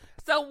around.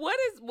 So what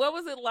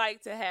was it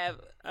like to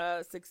have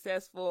a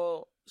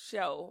successful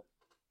show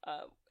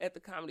at the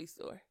Comedy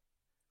Store?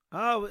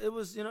 Oh, it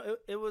was,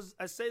 it was,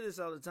 I say this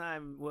all the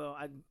time. Well,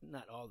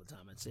 not all the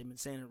time. I've been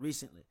saying it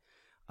recently.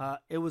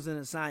 It was an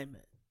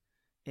assignment.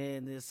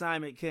 And the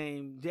assignment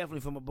came definitely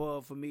from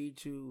above for me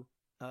to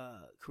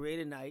create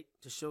a night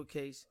to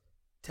showcase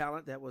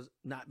talent that was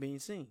not being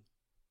seen.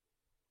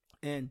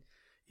 And,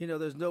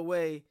 there's no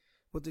way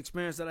with the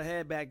experience that I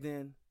had back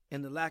then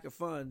and the lack of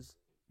funds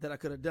that I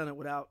could have done it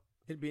without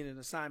it being an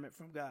assignment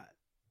from God.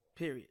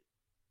 Period.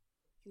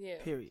 Yeah.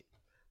 Period.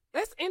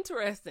 That's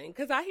interesting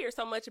because I hear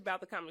so much about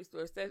the Comedy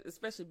Store,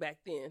 especially back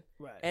then.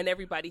 Right. And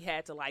everybody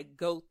had to like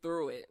go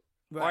through it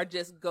or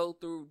just go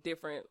through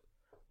different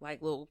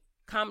like little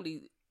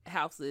comedy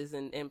houses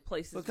and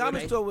places. But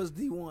Comedy Store was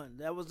the one.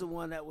 That was the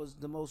one that was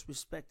the most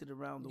respected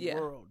around the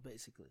world,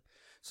 basically.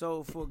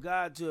 So for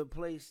God to have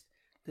placed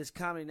this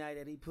comedy night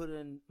that he put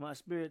in my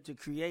spirit to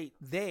create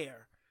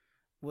there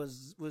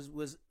was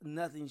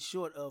nothing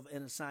short of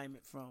an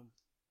assignment from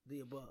the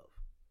above.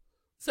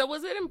 So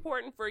was it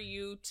important for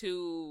you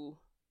to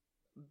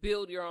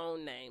build your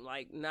own name?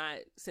 Like not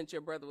since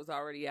your brother was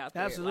already out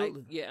there?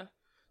 Absolutely. Like, yeah.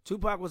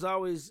 Tupac was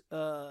always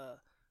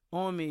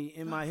on me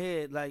in my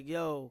head, like,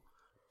 yo,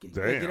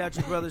 Damn. get out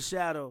your brother's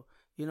shadow,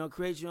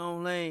 create your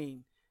own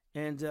lane.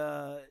 And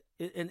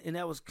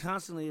that was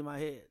constantly in my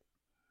head.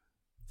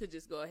 To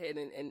just go ahead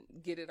and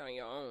get it on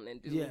your own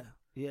and do it.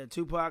 Yeah,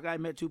 Tupac. I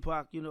met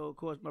Tupac. Of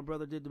course, my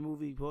brother did the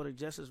movie Poetic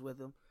Justice with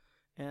him,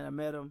 and I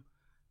met him,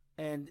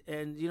 and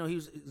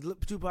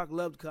Tupac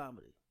loved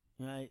comedy,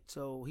 right?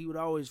 So he would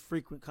always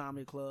frequent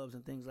comedy clubs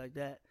and things like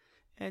that,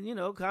 and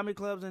comedy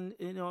clubs and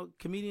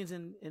comedians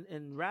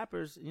and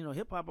rappers,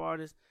 hip hop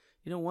artists,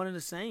 one and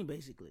the same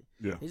basically.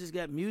 Yeah, they just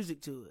got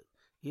music to it.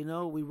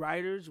 We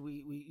writers,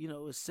 we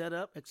it's set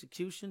up,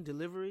 execution,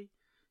 delivery,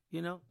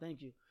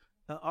 Thank you,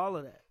 all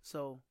of that.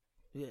 So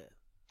yeah.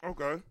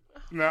 Okay.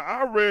 Now,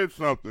 I read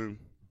something.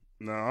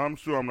 Now, I'm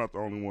sure I'm not the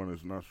only one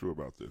that's not sure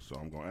about this, so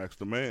I'm going to ask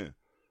the man.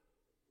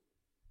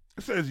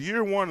 It says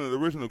year one of the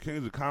original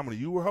Kings of Comedy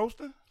you were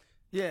hosting?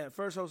 Yeah,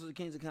 first host of the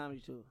Kings of Comedy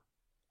tour.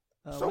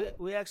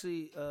 We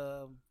actually,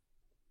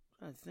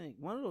 I think,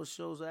 one of those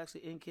shows was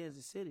actually in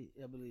Kansas City,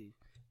 I believe.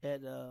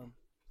 At,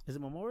 is it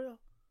Memorial?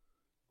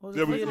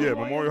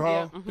 Memorial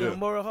Hall. Yeah,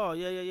 Memorial Hall.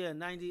 Yeah.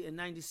 90 and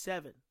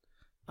 97.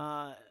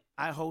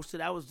 I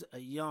hosted. I was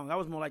I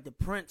was more like the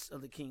Prince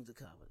of the Kings of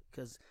Comedy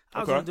because I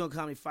was only doing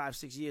comedy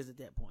 5-6 years at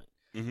that point.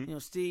 Mm-hmm.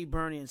 Steve,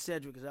 Bernie, and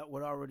Cedric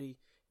were already,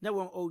 they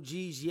weren't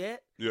OGs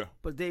yet. Yeah,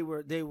 but they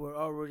were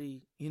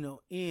already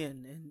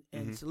in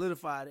and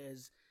solidified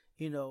as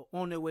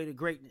on their way to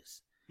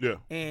greatness. Yeah,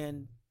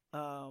 and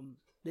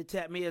they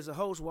tapped me as a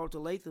host. Walter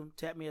Latham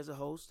tapped me as a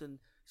host, and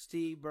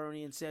Steve,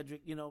 Bernie, and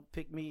Cedric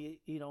picked me.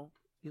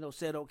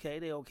 Said okay,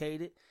 they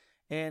okayed it,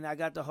 and I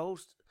got to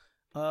host.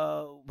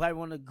 Probably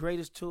one of the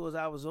greatest tours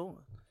I was on,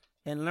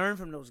 and learn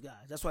from those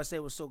guys. That's why I say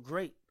it was so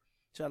great.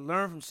 So I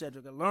learned from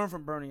Cedric, I learned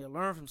from Bernie, I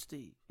learned from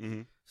Steve.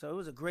 Mm-hmm. So it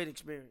was a great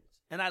experience.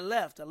 And I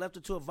left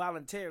the tour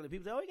voluntarily.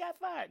 People say, "Oh, you got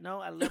fired." No,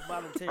 I left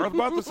voluntarily. I was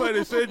about to say,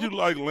 they said you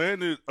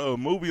landed a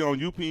movie on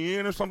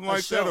UPN or something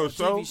like that, or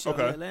so. TV show.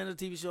 Okay, I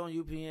landed a TV show on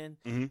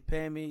UPN,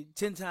 paying me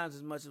 10 times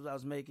as much as I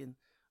was making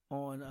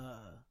on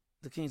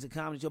the Kings of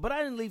Comedy show. But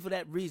I didn't leave for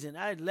that reason.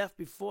 I had left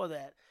before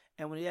that,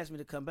 and when he asked me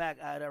to come back,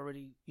 I had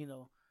already,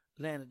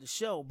 landed the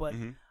show. But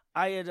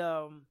I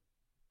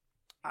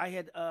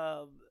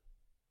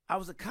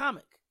was a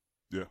comic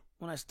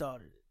when I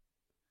started it.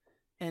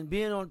 And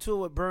being on tour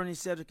with Bernie,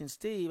 Cedric, and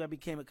Steve, I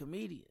became a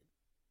comedian.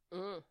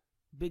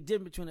 Big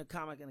difference between a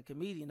comic and a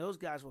comedian. Those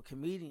guys were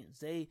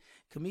comedians.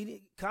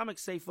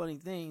 Comics say funny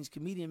things,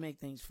 comedians make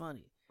things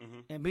funny.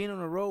 And being on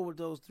the road with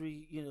those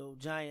three,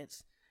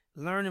 giants,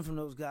 learning from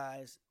those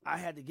guys, I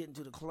had to get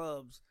into the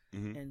clubs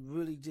and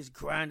really just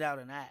grind out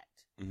an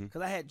act.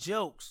 Because I had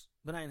jokes,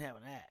 but I didn't have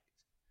an act.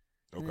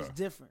 And there's a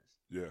difference.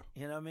 Yeah.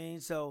 You know what I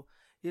mean? So,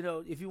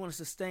 if you want to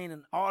sustain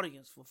an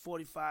audience for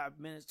 45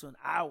 minutes to an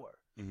hour,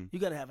 you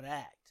got to have an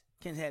act.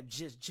 Can't have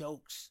just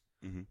jokes.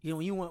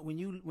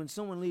 When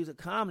someone leaves a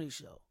comedy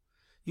show,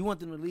 you want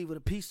them to leave with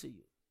a piece of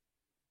you.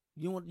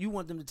 You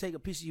want them to take a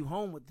piece of you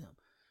home with them.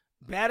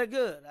 Bad or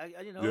good,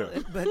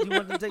 but you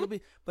want them to take a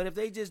piece. But if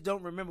they just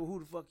don't remember who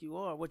the fuck you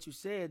are, what you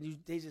said,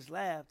 they just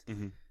laughed,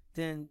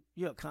 then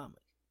you're a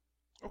comic.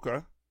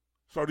 Okay.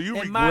 So do you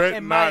in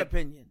my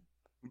opinion.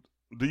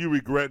 Do you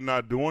regret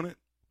not doing it?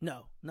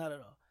 No, not at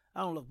all. I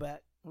don't look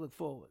back. I look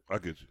forward. I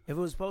get you. If it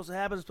was supposed to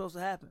happen, it's supposed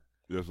to happen.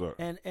 Yes, sir.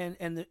 And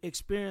the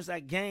experience I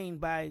gained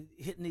by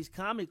hitting these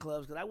comedy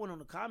clubs, because I went on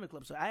a comedy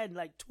club, so I hadn't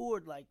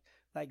toured like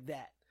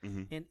that,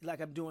 and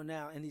like I'm doing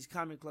now in these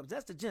comedy clubs.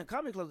 That's the gym.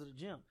 Comedy clubs are the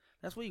gym.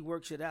 That's where you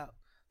work shit out.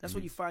 That's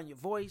where you find your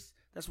voice.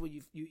 That's where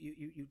you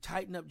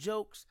tighten up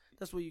jokes.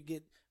 That's where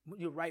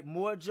you write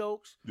more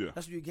jokes. Yeah.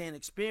 That's where you gain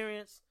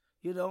experience.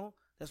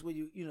 That's where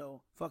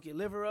you fuck your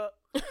liver up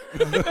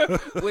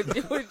with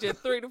your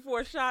 3 to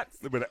 4 shots.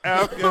 A bit of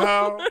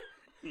alcohol.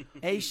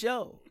 A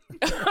show.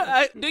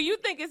 Do you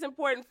think it's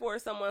important for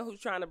someone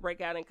who's trying to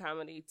break out in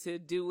comedy to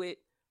do it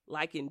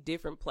like in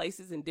different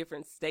places, in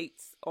different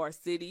states or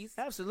cities?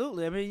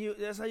 Absolutely. I mean,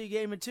 that's how you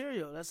gain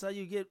material. That's how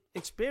you get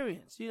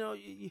experience.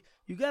 You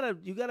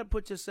gotta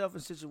put yourself in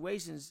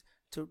situations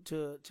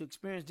to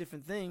experience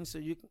different things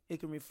so it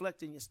can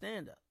reflect in your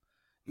stand up.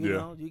 You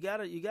know, you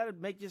gotta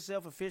make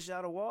yourself a fish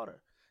out of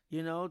water.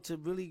 To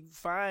really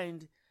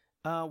find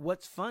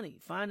what's funny.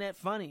 Find that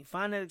funny.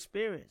 Find that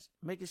experience.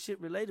 Make the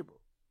shit relatable.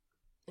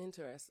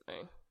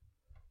 Interesting.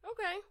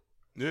 Okay.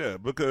 Yeah,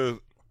 because,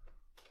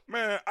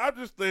 man, I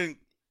just think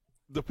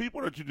the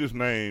people that you just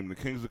named, the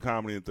Kings of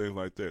Comedy and things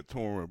like that,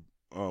 touring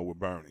with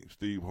Bernie,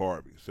 Steve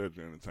Harvey,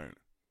 Cedric Entertainer,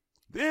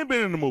 they ain't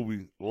been in the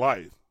movie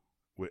Life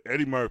with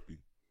Eddie Murphy,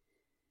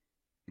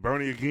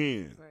 Bernie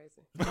again,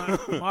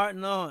 Crazy.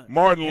 Martin Lawrence.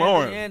 Martin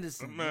Lawrence. Anthony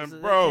Anderson. Man,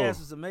 That bro. cast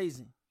was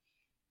amazing.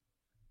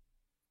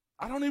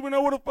 I don't even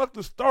know where the fuck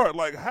to start.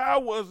 Like, how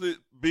was it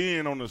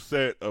being on the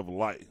set of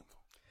Life?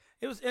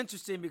 It was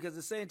interesting because at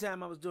the same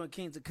time I was doing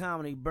Kings of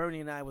Comedy,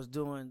 Bernie and I was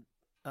doing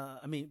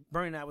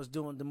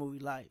the movie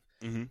Life.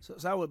 Mm-hmm. So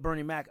I was with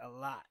Bernie Mac a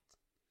lot.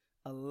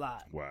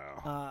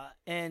 Wow.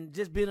 And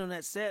just being on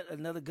that set,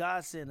 another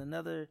godsend,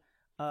 another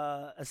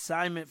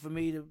assignment for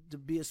me to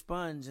be a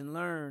sponge and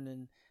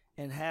learn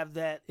and have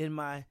that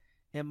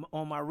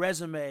on my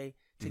resume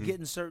to get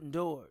in certain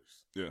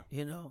doors. Yeah.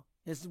 You know,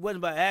 it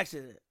wasn't by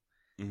accident.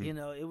 Mm-hmm. You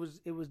know, it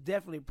was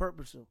definitely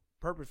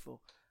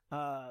purposeful.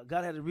 God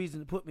had a reason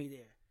to put me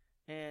there.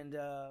 And,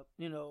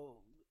 you know,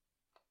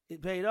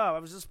 it paid off. I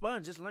was a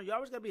sponge. Just learn. You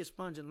always got to be a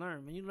sponge and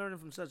learn. When you're learning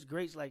from such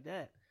greats like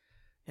that,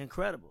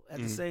 incredible. At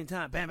the same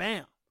time, bam,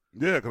 bam.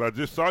 Yeah, because I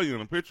just saw you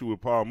in a picture with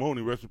Paul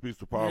Mooney. Rest in peace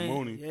to Paul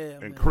Mooney. Yeah,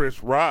 and man.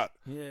 Chris Rock.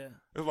 Yeah.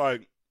 It's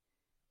like,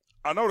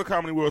 I know the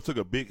comedy world took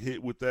a big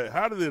hit with that.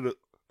 How did it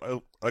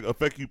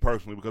affect you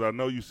personally? Because I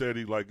know you said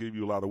he gave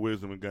you a lot of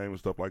wisdom and game and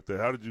stuff like that.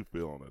 How did you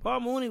feel on it?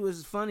 Paul Mooney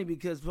was funny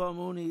because Paul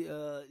Mooney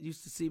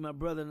used to see my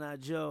brother and I,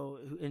 Joe,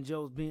 and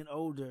Joe was being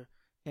older,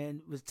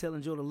 and was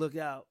telling Joe to look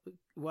out,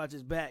 watch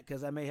his back,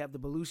 because I may have the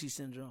Belushi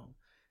syndrome.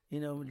 You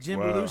know, Jim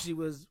Belushi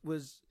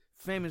was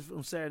famous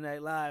from Saturday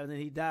Night Live, and then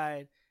he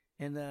died.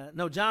 And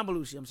John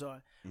Belushi, I'm sorry,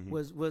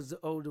 was the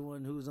older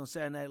one who was on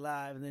Saturday Night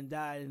Live and then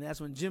died, and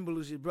that's when Jim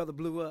Belushi's brother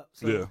blew up.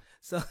 So, yeah.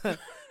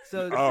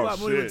 So oh, Paul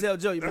Mooney would tell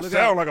Joe, "You that look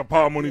sound out." like a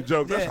Paul Mooney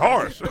joke. That's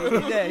harsh.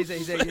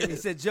 He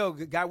said, "Joe,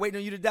 guy waiting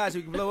on you to die so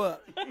you can blow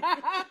up."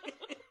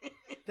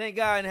 Thank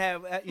God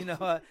I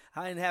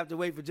didn't have to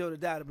wait for Joe to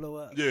die to blow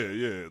up.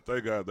 Yeah.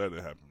 Thank God that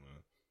didn't happen,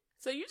 man.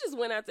 So you just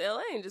went out to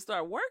L.A. and just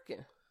started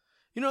working.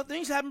 You know,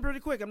 things happen pretty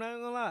quick. I'm not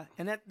gonna lie,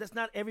 and that's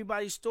not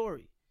everybody's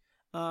story.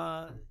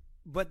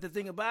 But the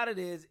thing about it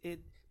is,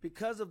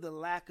 because of the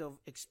lack of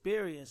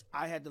experience,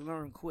 I had to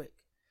learn quick.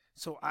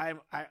 So I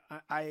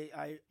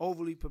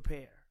overly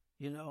prepare.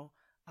 You know,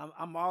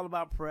 I'm all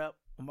about prep.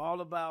 I'm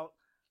all about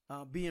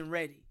being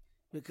ready,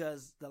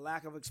 because the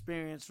lack of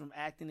experience from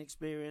acting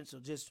experience or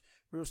just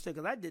real stick.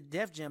 Cause I did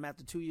Def Jam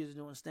after 2 years of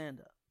doing stand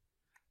up.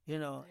 You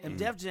know, and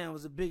Def Jam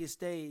was the biggest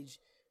stage.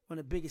 One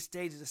of the biggest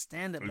stages of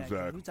stand-up back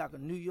then. We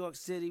talking New York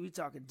City. We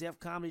talking Def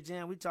Comedy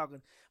Jam. We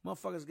talking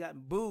motherfuckers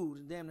gotten booed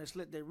and damn near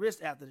slit their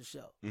wrist after the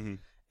show. Mm-hmm.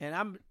 And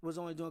I was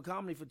only doing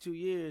comedy for 2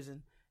 years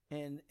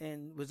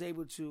and was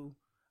able to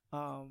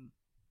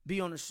be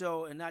on the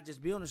show, and not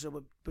just be on the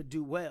show, but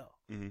do well.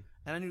 Mm-hmm.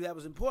 And I knew that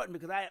was important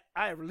because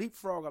I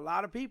leapfrog a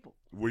lot of people.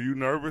 Were you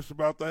nervous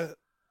about that?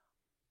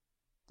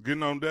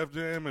 Getting on Def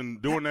Jam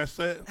and doing that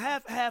set?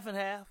 Half and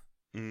half.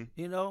 Mm-hmm.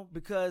 You know,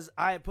 because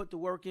I had put the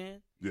work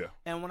in. Yeah.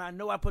 And when I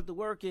know I put the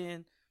work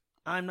in,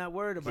 I'm not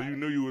worried about it. So you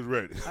knew you was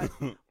ready.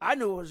 I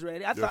knew I was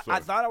ready. I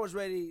thought I was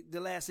ready the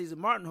last season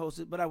Martin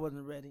hosted, but I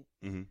wasn't ready.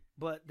 Mm-hmm.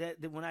 But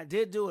that when I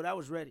did do it, I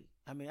was ready.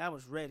 I mean, I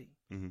was ready.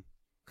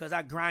 Because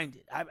I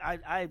grinded.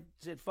 I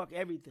said, fuck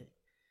everything.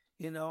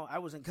 You know, I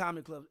was in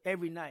comedy clubs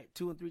every night,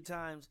 2 and 3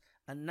 times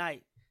a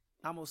night.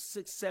 Almost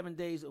 6-7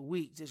 days a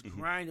week, just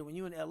grinding. When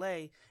you're in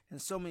L.A.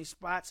 and so many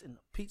spots and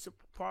pizza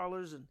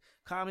parlors and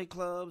comedy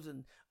clubs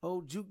and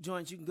old juke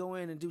joints, you can go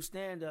in and do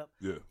stand up.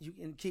 Yeah, you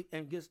can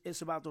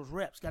it's about those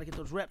reps. Got to get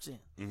those reps in.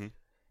 Mm-hmm.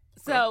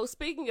 So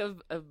speaking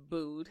of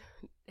booed,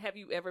 have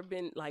you ever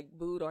been like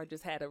booed or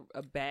just had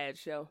a bad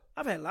show?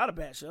 I've had a lot of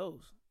bad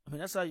shows. I mean,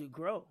 that's how you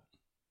grow.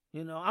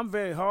 You know, I'm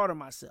very hard on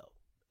myself.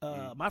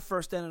 My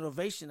first standing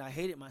ovation, I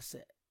hated my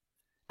set.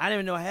 I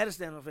didn't even know I had a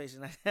standing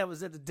ovation. I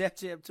was at the Def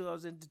Jam tour. I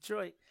was in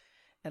Detroit,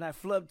 and I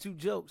flubbed 2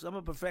 jokes. I'm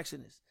a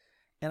perfectionist.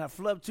 And I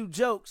flubbed 2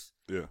 jokes.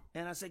 Yeah.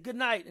 And I said, good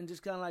night, and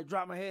just kind of like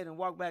dropped my head and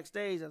walked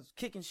backstage. I was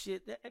kicking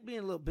shit, being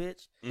a little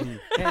bitch.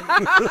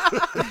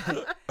 Mm-hmm.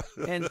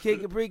 And Kid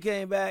Capri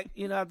came back,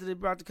 you know, after they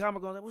brought the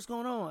comic on. Like, what's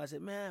going on? I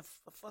said, man,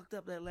 I fucked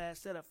up that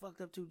last set. I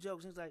fucked up 2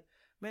 jokes. He's like,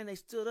 man, they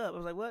stood up. I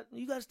was like, what?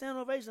 You got a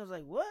standing ovation? I was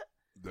like, what?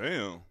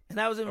 Damn. And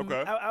I was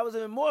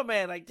even more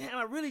mad. Like, damn,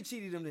 I really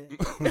cheated him then.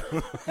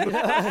 You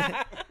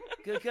know?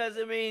 Because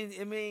I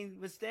mean,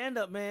 with stand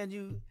up, man,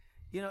 you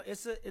know,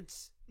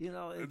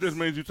 it just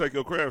means you take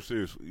your craft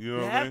seriously. You know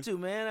what I mean? You have to,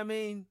 man. I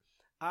mean,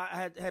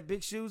 I had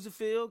big shoes to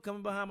fill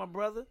coming behind my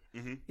brother.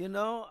 Mm-hmm. You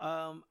know,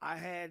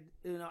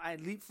 I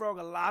leapfrogged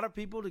a lot of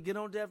people to get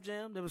on Def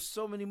Jam. There was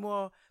so many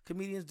more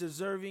comedians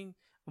deserving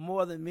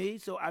more than me,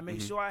 so I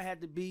made sure I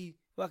had to be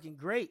fucking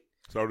great.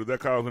 So did that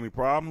cause any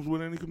problems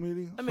with any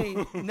comedians? I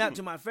mean, not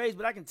to my face,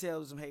 but I can tell there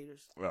was some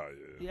haters. Oh,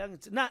 yeah. Yeah, I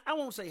can I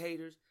won't say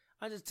haters.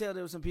 I just tell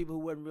there were some people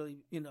who wasn't really,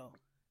 you know,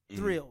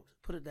 thrilled.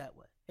 Put it that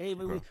way. Hey,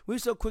 we're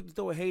so quick to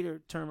throw a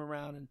hater term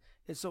around, and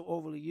it's so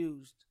overly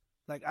used,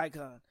 like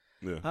Icon.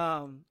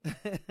 Yeah.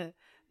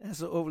 That's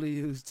so overly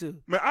used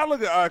too. Man, I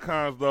look at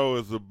icons though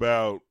as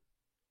about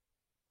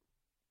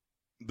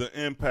the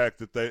impact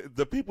that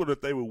the people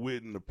that they were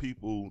with, and the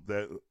people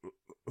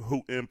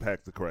who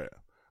impact the craft.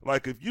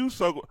 Like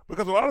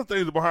because a lot of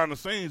things are behind the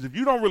scenes. If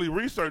you don't really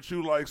research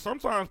you, like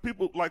sometimes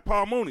people like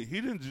Paul Mooney,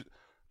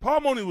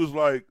 Paul Mooney was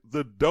like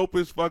the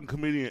dopest fucking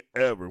comedian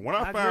ever. When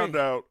I found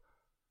out,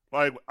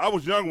 like I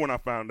was young when I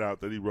found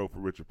out that he wrote for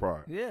Richard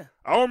Pryor. Yeah.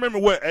 I don't remember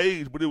what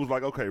age, but it was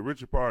like, okay,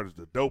 Richard Pryor is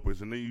the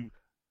dopest, and then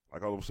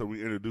like all of a sudden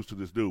we introduced to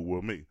this dude,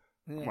 me.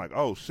 Yeah. I'm like,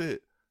 oh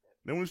shit.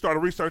 Then when we started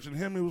researching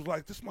him, it was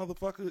like, this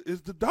motherfucker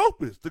is the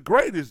dopest, the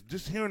greatest.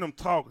 Just hearing him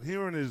talk,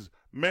 hearing his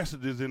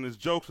messages and his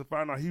jokes, and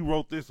finding out he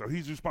wrote this or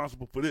he's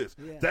responsible for this,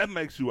 that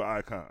makes you an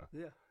icon.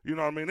 Yeah. You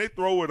know what I mean? They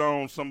throw it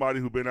on somebody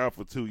who's been out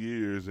for 2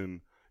 years,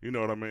 and you know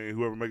what I mean,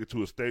 whoever make it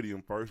to a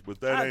stadium first, but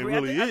that ain't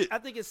really it. I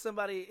think it's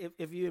somebody,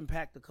 if you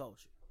impact the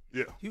culture.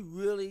 Yeah. You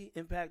really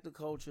impact the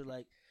culture,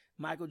 like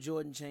Michael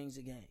Jordan changed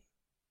the game.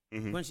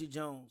 Mm-hmm. Quincy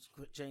Jones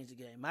changed the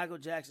game. Michael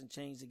Jackson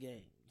changed the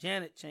game.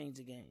 Janet changed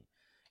the game.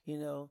 You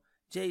know,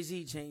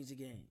 Jay-Z changed the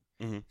game.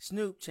 Mm-hmm.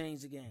 Snoop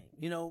changed the game.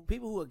 You know,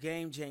 people who are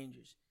game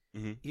changers.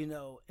 Mm-hmm. You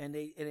know, and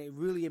they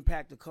really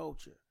impact the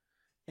culture,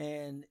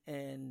 and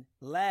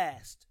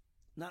last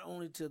not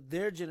only to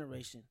their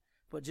generation,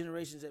 but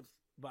generations that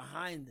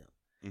behind them,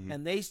 mm-hmm.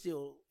 and they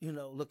still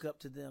look up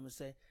to them and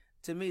say,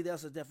 to me,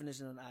 that's a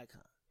definition of an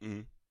icon.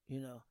 Mm-hmm.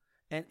 You know,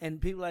 and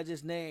people I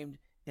just named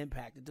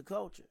impacted the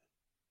culture.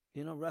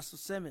 You know, Russell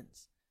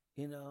Simmons.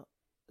 You know,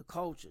 the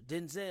culture.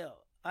 Denzel,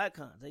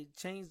 icons. They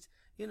changed.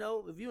 You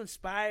know, if you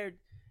inspired,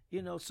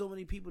 so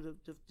many people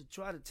to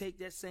try to take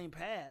that same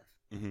path.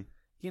 Mm-hmm.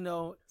 You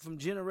know, from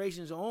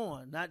generations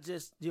on, not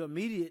just your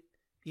immediate,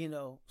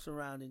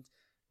 surroundings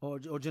or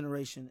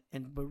generation,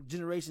 but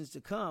generations to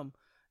come.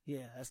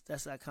 Yeah,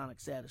 that's iconic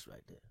status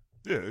right there.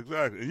 Yeah,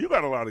 exactly. And you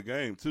got a lot of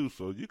game too,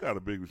 so you got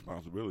a big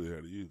responsibility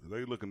ahead of you.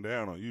 They looking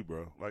down on you,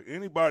 bro. Like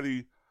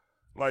anybody,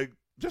 like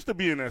just to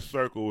be in that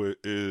circle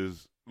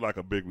is like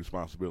a big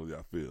responsibility.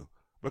 I feel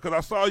because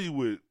I saw you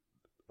with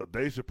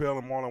Dave Chappelle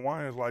and Marlon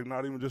Wayans like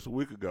not even just a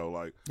week ago.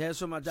 Like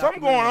that's what my something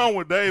going on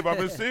with Dave. I've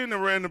been seeing the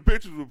random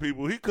pictures with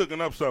people. He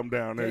cooking up something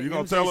down there. You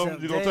gonna tell him?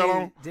 You gonna tell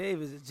him?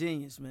 Dave is a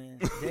genius, man.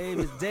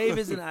 Dave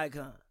is an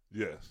icon.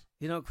 Yes.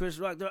 You know, Chris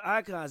Rock, they're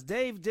icons.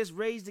 Dave just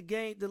raised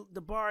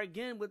the bar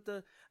again with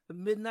the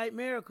Midnight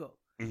Miracle.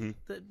 Mm-hmm.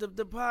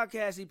 The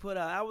podcast he put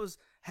out. I was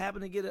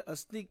happened to get a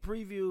sneak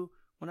preview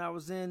when I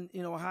was in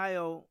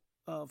Ohio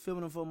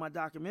filming for my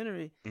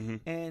documentary, mm-hmm.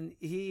 and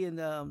he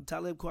and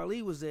Talib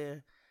Kweli was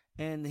there.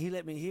 And he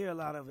let me hear a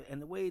lot of it,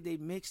 and the way they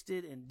mixed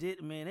it and did,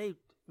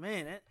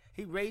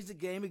 he raised the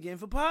game again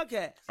for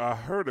podcasts. I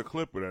heard a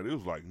clip of that. It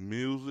was like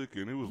music,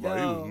 and it was like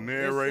he was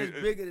narrating.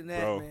 It's bigger than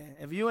that, bro. Man.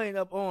 If you ain't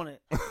up on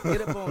it,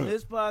 get up on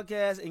this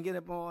podcast and get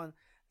up on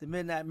the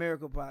Midnight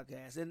Miracle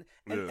podcast,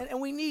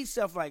 and we need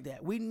stuff like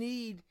that. We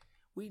need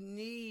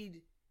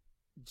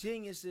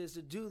geniuses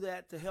to do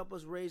that to help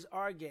us raise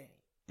our game,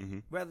 mm-hmm.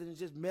 rather than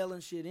just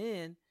mailing shit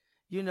in,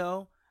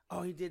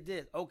 Oh, he did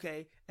this.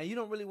 Okay. And you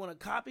don't really want to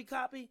copy,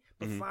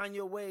 but mm-hmm. find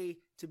your way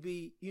to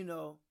be,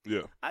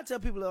 Yeah. I tell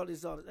people all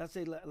this. I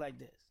say like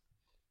this.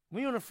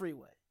 When you're on the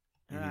freeway,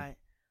 mm-hmm. all right,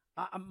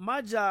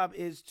 my job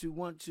is to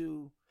want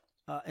to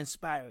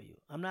inspire you.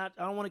 I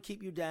don't want to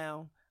keep you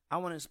down. I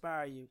want to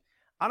inspire you.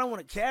 I don't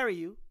want to carry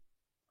you.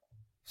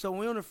 So when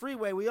we're on the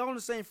freeway, we all on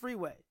the same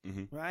freeway,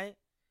 mm-hmm. right?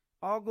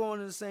 All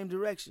going in the same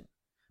direction.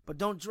 But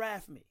don't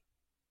draft me.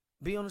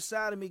 Be on the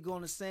side of me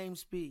going the same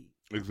speed.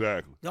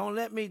 Exactly. Don't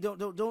let me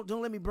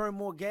let me burn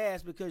more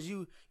gas because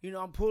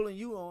I'm pulling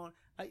you on.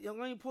 I'm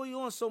going to pull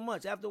you on so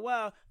much. After a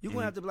while, you're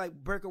going to have to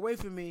break away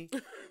from me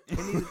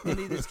and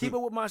either keep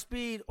up with my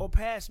speed or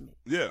pass me.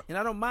 Yeah. And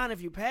I don't mind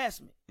if you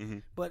pass me, mm-hmm.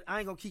 but I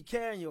ain't going to keep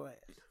carrying your ass.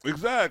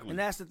 Exactly. And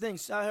that's the thing.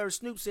 I heard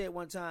Snoop say it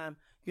one time,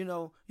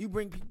 you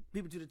bring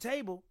people to the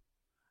table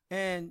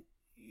and,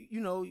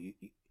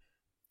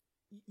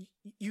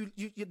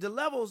 the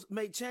levels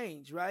may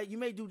change, right? You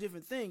may do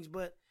different things,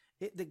 but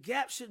the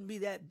gap shouldn't be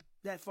that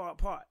far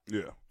apart.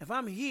 Yeah. If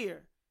I'm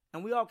here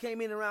and we all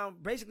came in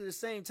around basically the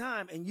same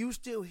time and you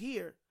still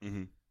here,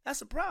 mm-hmm.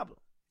 that's a problem.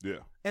 Yeah.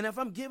 And if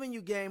I'm giving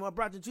you game or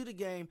brought you to the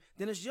game,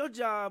 then it's your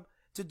job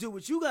to do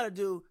what you got to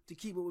do to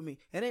keep it with me.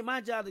 It ain't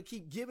my job to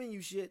keep giving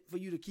you shit for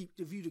you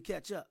to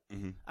catch up.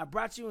 Mm-hmm. I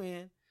brought you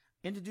in,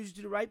 introduced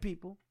you to the right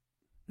people.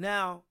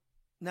 Now,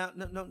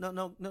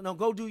 no,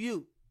 go do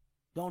you.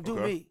 Don't do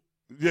me.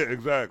 Yeah,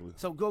 exactly.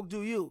 So go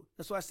do you.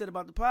 That's what I said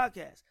about the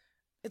podcast.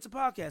 It's a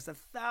podcast.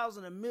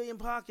 1,000, 1 million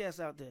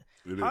podcasts out there.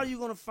 How are you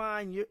going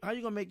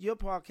to make your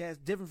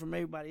podcast different from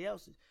everybody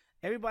else's?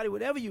 Everybody,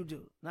 whatever you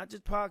do, not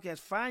just podcasts,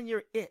 find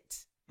your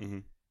it.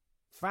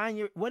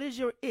 Mm-hmm. What is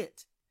your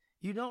it?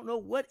 You don't know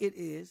what it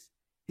is.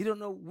 You don't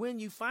know when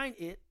you find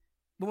it.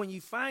 But when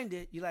you find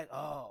it, you're like,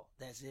 oh,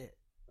 that's it.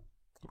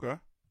 Okay.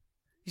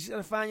 You just got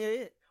to find your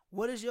it.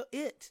 What is your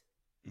it?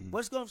 Mm-hmm.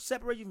 What's going to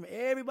separate you from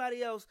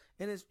everybody else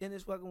in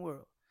this fucking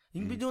world?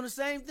 You can be doing the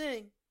same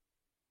thing,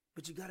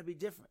 but you got to be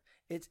different.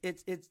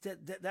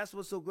 That's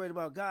what's so great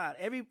about God.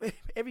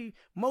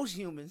 Most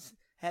humans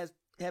has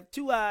have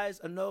 2 eyes,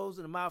 a nose,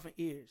 and a mouth and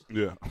ears.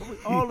 Yeah. But we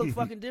all look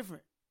fucking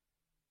different.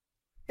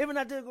 Even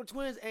identical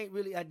twins ain't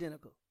really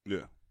identical.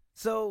 Yeah.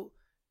 So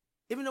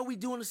even though we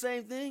doing the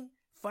same thing,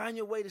 find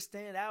your way to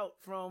stand out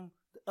from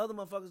the other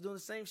motherfuckers doing the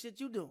same shit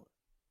you doing.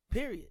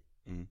 Period.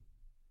 Mm-hmm.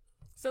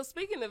 So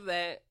speaking of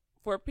that,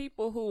 for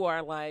people who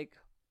are like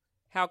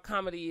how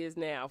comedy is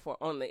now for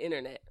on the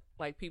internet,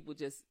 like people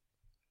just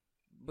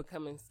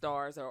becoming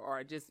stars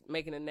or just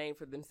making a name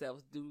for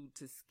themselves due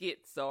to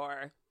skits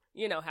or,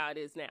 you know, how it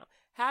is now.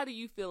 How do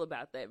you feel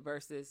about that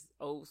versus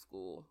old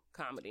school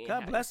comedy?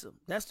 God bless them.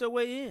 That's their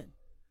way in.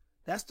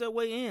 That's their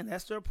way in.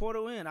 That's their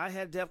portal in. I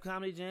had Def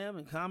Comedy Jam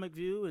and Comic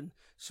View and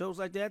shows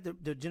like that.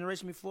 The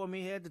generation before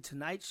me had the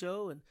Tonight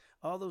Show and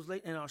all those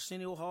late and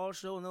Arsenio Hall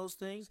show and those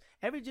things.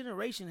 Every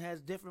generation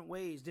has different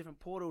ways, different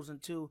portals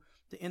into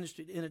the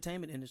industry, the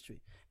entertainment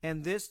industry.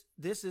 And this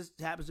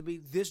happens to be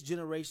this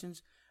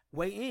generation's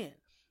way in.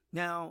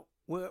 Now,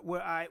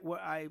 where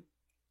I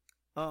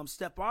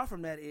step off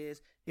from that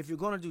is if you're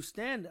going to do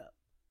stand up,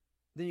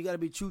 then you got to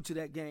be true to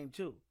that game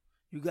too.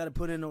 You got to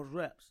put in those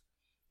reps.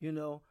 You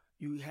know.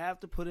 You have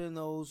to put in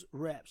those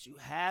reps. You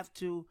have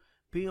to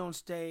be on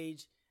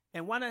stage.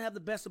 And why not have the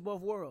best of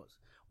both worlds?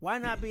 Why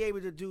not be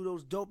able to do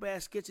those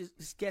dope-ass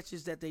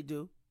sketches that they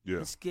do,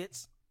 the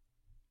skits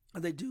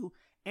that they do,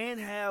 and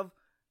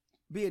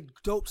be a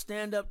dope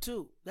stand-up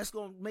too? That's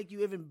going to make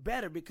you even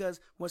better because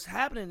what's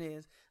happening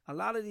is a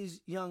lot of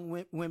these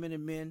young women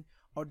and men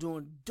are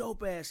doing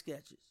dope-ass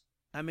sketches.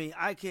 I mean,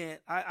 I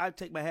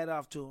take my hat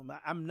off to them.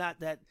 I'm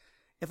not that...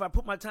 If I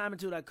put my time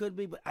into it, I could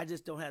be, but I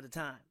just don't have the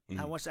time.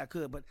 I wish I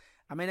could, but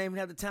I may not even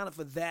have the talent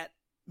for that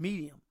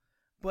medium.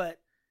 But,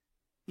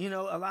 you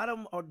know, a lot of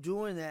them are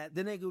doing that.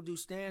 Then they go do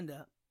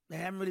stand-up. They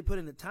haven't really put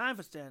in the time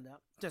for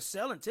stand-up. They're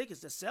selling tickets.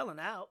 They're selling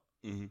out.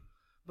 Mm-hmm.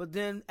 But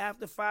then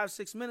after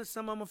 5-6 minutes,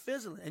 some of them are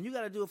fizzling. And you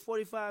got to do a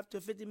 45 to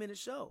 50-minute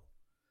show.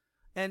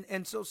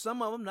 And so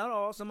some of them, not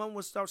all, some of them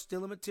will start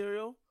stealing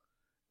material,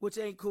 which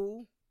ain't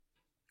cool.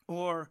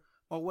 Or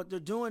what they're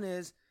doing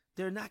is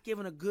they're not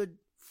giving a good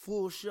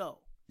full show.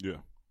 Yeah.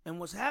 And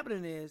what's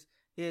happening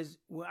is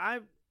where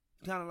I'm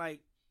kind of like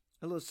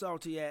a little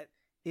salty at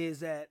is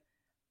that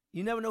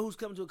you never know who's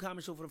coming to a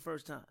comedy show for the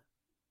first time.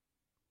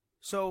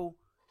 So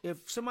if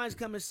somebody's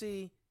coming to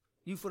see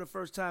you for the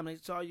first time, they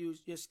saw your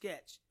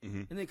sketch,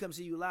 and they come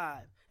see you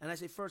live, and I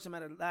say first time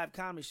at a live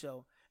comedy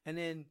show, and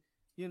then,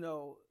 you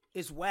know,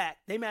 it's whack,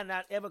 they might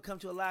not ever come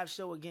to a live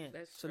show again.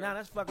 So now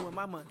that's fucking with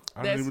my money.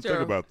 I didn't even think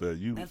about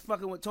that. That's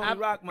fucking with Tony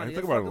Rock money.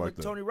 That's fucking like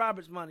with Tony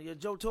Roberts money or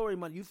Joe Torre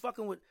money. You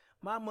fucking with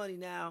my money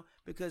now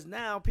because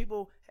now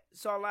people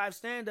saw live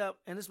stand up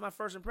and this is my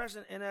first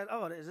impression and that,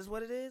 oh, is this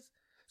what it is?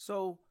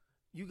 So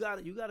you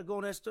got to go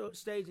on that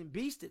stage and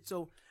beast it.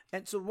 So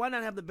why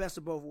not have the best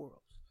of both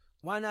worlds?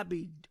 Why not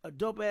be a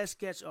dope ass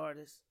sketch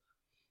artist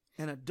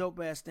and a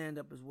dope ass stand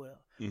up as well?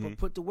 But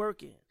put the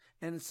work in.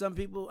 And some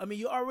people, I mean,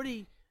 you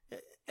already,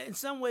 in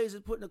some ways,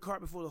 it's putting the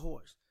cart before the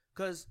horse.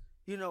 Because,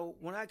 you know,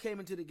 when I came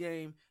into the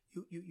game,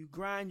 you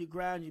grind,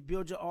 you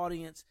build your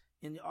audience,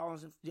 and the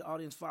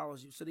audience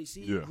follows you. So they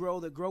see you grow,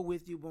 they grow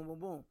with you, boom, boom,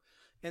 boom.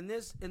 And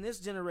in this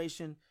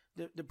generation,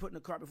 they're putting the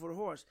cart before the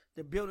horse.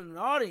 They're building an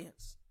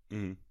audience.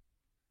 Mm-hmm.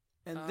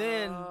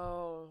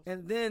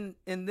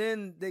 And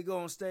then they go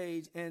on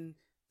stage, and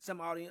a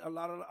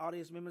lot of the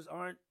audience members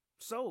aren't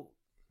sold.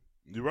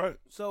 You're right.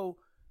 So,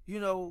 you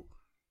know,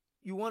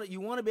 you want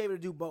to be able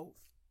to do both.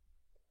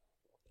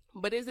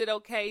 But is it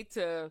okay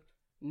to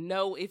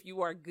know if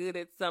you are good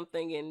at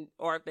something,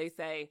 or if they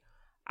say,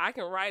 I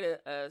can write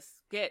a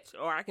sketch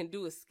or I can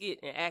do a skit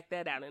and act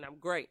that out and I'm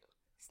great.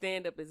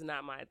 Stand up is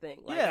not my thing.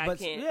 Like, I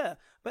can't.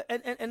 But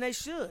they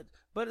should.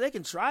 But they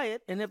can try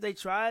it, and if they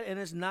try it and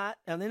it's not,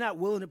 and they're not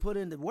willing to put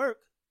in the work,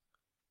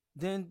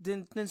 then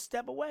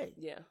step away.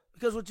 Yeah.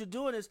 Because what you're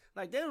doing is,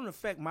 like, they don't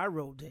affect my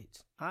road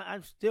dates.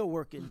 I'm still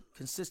working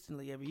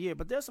consistently every year.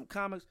 But there's some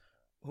comics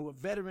who are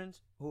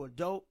veterans, who are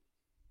dope,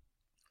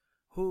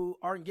 who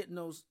aren't getting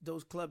those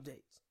club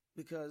dates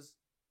because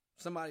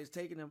somebody's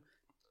taking them,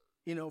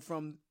 you know,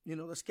 from, you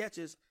know, the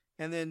sketches,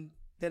 and then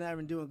they're not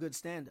even doing good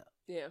stand-up.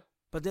 Yeah.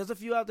 But there's a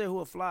few out there who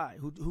are fly,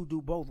 who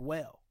do both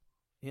well,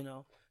 you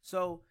know.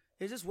 So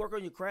it's just work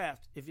on your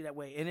craft if you're that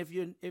way. And if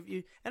you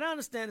and I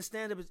understand the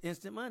stand-up is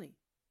instant money.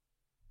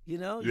 You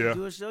know, you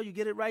do a show, you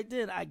get it right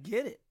then. I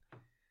get it.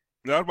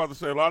 Now, I was about to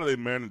say, a lot of their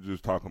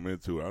managers talk them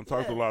into it. I'm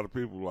talking to a lot of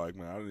people like,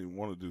 man, I didn't even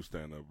want to do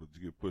stand-up, but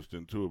you get pushed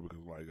into it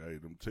because, like, hey,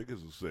 them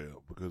tickets will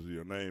sell because of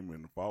your name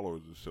and the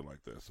followers and shit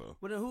like that. So,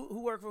 well, then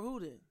who worked for who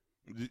then?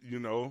 You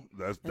know,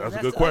 that's a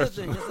good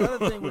question. That's the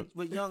other thing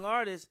with young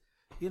artists.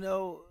 You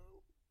know,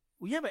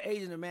 when you have an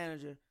agent or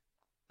manager,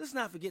 let's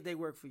not forget they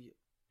work for you.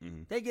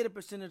 Mm-hmm. They get a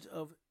percentage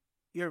of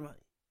your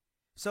money.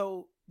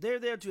 So they're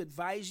there to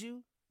advise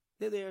you.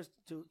 They're there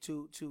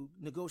to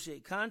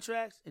negotiate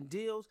contracts and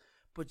deals.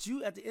 But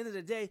you, at the end of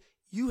the day,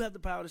 you have the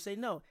power to say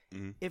no.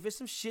 Mm-hmm. If it's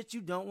some shit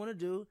you don't want to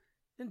do,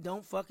 then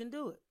don't fucking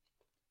do it.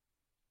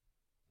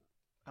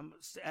 I'm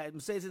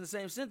saying it in the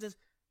same sentence.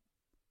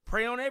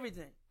 Pray on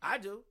everything. I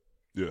do.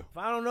 Yeah. If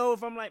I don't know,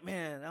 if I'm like,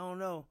 man, I don't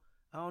know.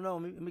 I don't know.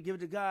 Let me give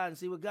it to God and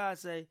see what God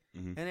say.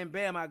 And then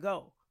bam, I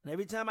go. And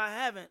every time I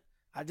haven't,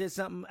 I did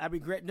something I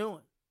regret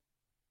doing.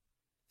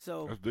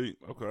 So that's deep.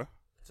 Okay.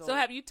 So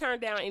have you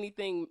turned down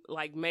anything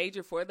like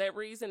major for that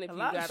reason? If a you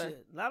lot gotta... of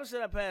shit. A lot of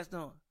shit I passed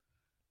on.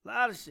 A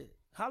lot of shit.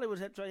 Hollywood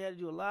had to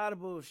do a lot of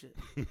bullshit.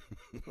 A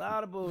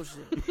lot of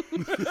bullshit.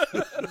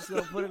 I'm just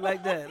gonna put it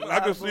like that.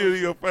 I can see it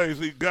in your face.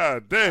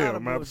 God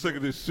damn, man, I'm sick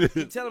of this shit.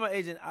 I'm telling my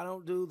agent, I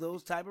don't do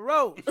those type of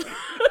roles.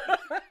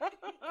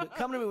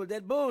 Come to me with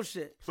that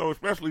bullshit. So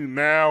especially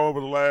now, over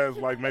the last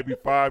like maybe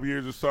 5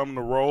 years or something,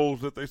 the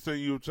roles that they say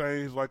you have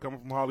changed, like coming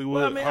from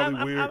Hollywood, Well,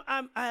 Hollywood.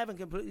 I haven't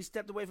completely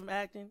stepped away from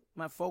acting.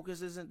 My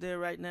focus isn't there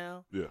right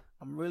now. Yeah.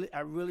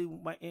 I really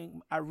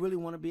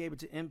want to be able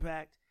to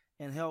impact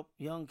and help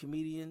young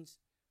comedians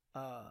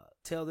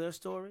tell their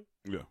story.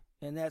 Yeah.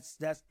 And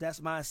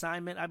that's my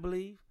assignment, I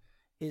believe,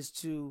 is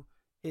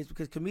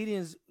because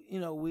comedians,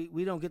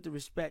 we don't get the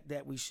respect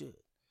that we should.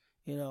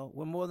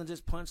 We're more than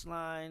just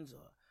punchlines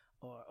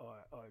or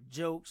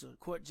jokes or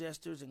court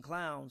jesters and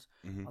clowns.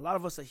 A lot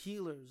of us are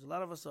healers. A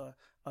lot of us are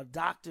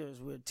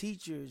doctors. We're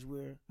teachers.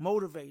 We're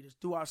motivators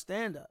through our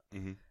stand-up.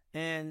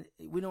 And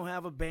we don't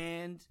have a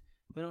band.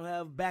 We don't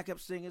have backup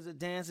singers or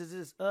dancers.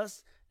 It's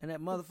us and that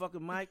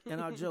motherfucking mic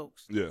and our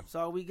jokes. Yeah. That's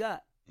all we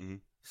got.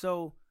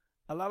 So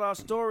a lot of our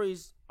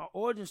stories, our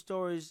origin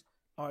stories,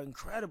 are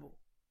incredible.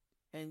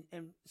 And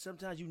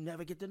sometimes you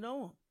never get to know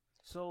them.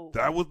 So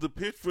that was the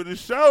pitch for the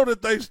show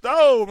that they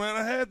stole,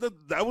 man.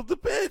 That was the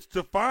pitch,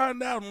 to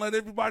find out and let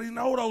everybody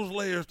know those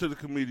layers to the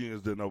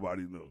comedians that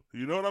nobody knew.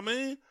 You know what I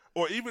mean?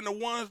 Or even the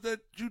ones that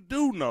you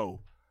do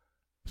know.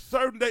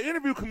 They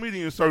interview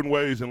comedians certain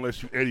ways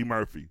unless you Eddie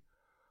Murphy.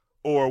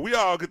 Or we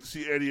all get to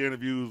see Eddie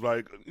interviews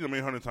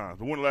 100 times.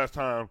 But when the last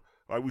time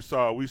I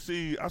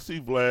see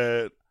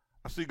Vlad,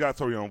 I see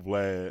Gatorion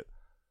Vlad,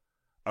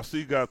 I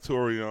see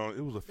Gatorion.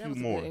 It was a few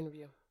more. Good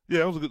interview.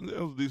 Yeah, it was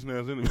a decent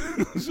ass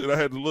interview. Shit, I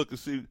had to look and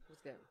see.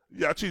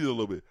 Yeah, I cheated a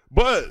little bit,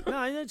 but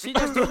no, you didn't cheat.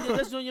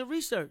 That's doing your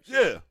research.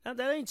 Yeah, that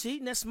ain't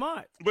cheating. That's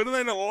smart. But there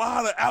ain't a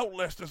lot of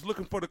outlets that's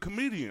looking for the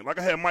comedian. Like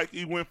I had Mike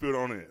E. Winfield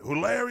on there,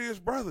 hilarious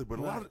brother, but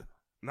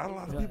not a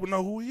lot of people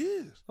know who he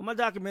is. Well, my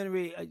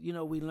documentary,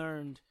 we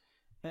learned,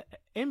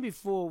 and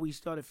before we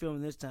started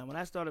filming this time, when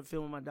I started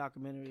filming my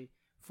documentary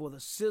for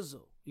the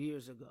Sizzle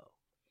years ago,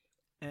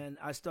 and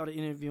I started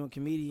interviewing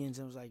comedians,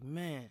 and I was like,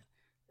 man,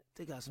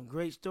 they got some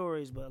great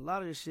stories, but a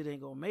lot of this shit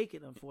ain't gonna make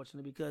it,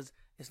 unfortunately, because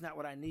it's not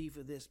what I need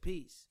for this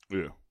piece.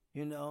 Yeah.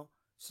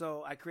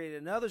 So I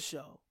created another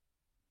show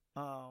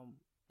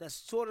that's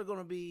sort of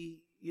gonna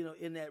be,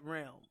 in that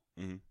realm.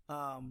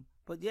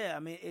 But yeah, I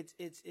mean,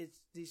 it's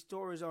these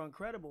stories are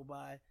incredible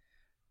by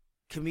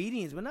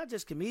comedians, but not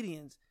just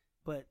comedians,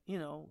 but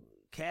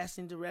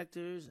casting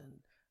directors and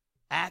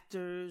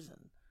actors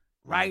and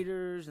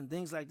writers and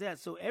things like that.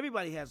 So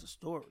everybody has a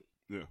story.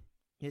 Yeah.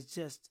 It's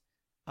just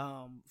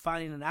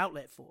finding an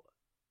outlet for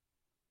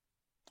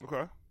it.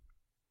 Okay.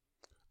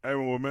 Hey,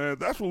 well, man,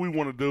 that's what we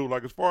want to do.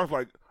 Like, as far as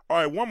all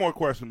right, one more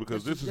question,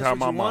 because this is how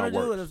my mind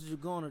works. That's what you're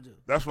going to do.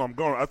 That's what I'm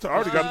going. I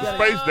already got the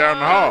space down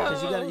the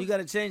hall. You got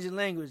to change your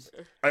language.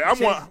 Hey,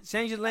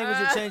 change your language,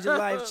 you'll change your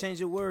life. Change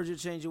your words, you'll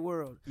change your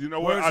world. You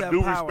know what? I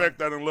do respect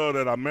that and love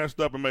that. I messed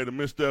up and made a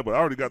misstep, but I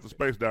already got the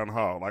space down the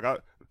hall.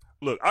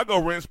 I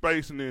go rent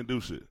space and then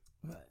do shit.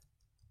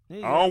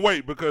 Right. I don't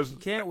wait because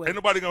ain't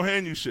nobody gonna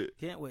hand you shit.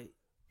 Can't wait.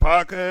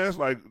 Podcast,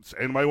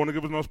 anybody want to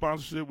give us no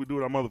sponsorship? We do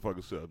it our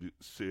motherfucking self.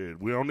 Shit,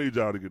 we don't need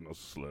y'all to get no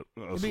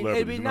celebrities.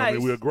 It'd be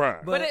nice. We'll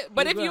grind.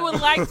 But if you would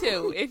like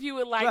to,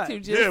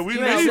 just we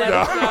need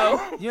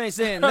y'all. You ain't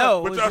saying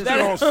no, but y'all still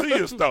don't see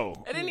us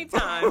though. At any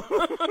time.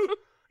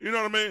 You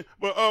know what I mean?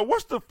 But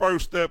what's the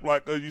first step?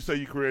 You say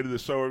you created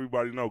this show,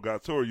 everybody know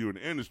Gator, you in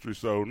the industry,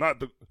 so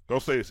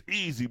don't say it's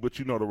easy, but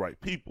you know the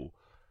right people.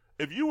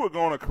 If you were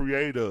going to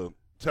create a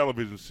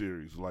television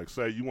series,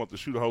 say you want to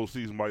shoot a whole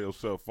season by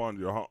yourself, fund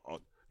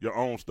your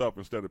own stuff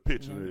instead of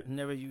pitching it.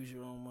 Never use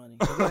your own money.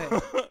 Go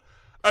ahead.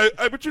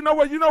 Hey, but you know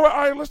what? All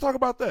right, let's talk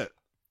about that.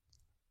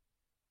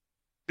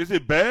 Is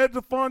it bad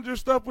to fund your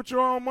stuff with your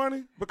own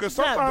money? Because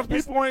sometimes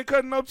people ain't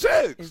cutting no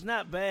checks. It's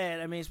not bad.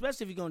 I mean,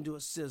 especially if you're going to do a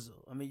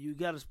sizzle. I mean, you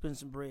got to spend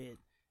some bread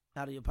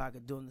out of your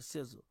pocket doing the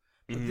sizzle.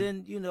 But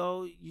then,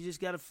 you just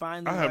got to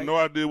find the I have no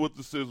idea what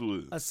the sizzle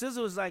is. A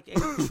sizzle is like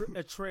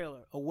a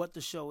trailer of what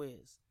the show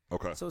is.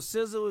 Okay. So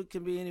sizzle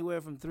can be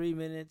anywhere from 3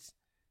 minutes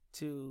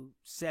to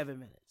 7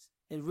 minutes.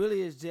 It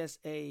really is just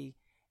a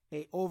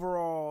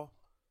overall,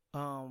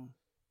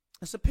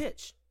 it's a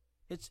pitch.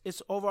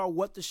 It's overall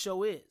what the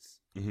show is.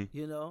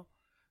 When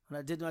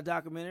I did my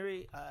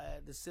documentary,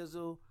 the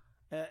sizzle,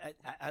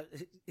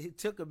 it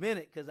took a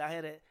minute because I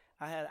had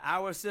an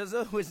hour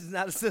sizzle, which is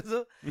not a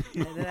sizzle,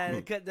 and then I had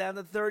to cut down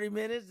to 30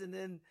 minutes, and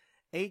then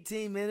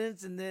 18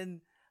 minutes, and then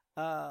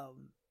I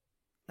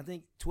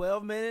think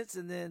 12 minutes,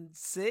 and then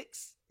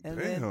 6, and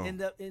then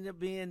end up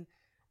being,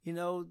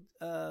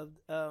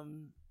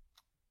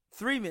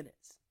 3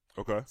 minutes.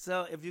 Okay.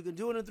 So if you can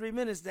do it in 3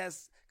 minutes,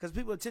 that's because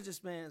people's attention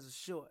spans are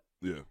short.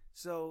 Yeah.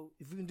 So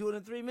if you can do it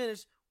in 3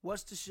 minutes,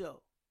 what's the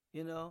show?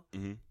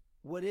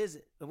 What is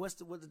it? What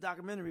the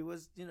documentary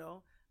was?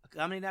 a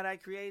comedy that I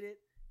created.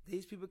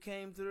 These people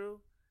came through.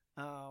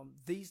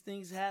 These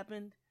things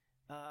happened.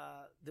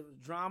 There was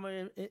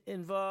drama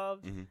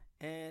involved,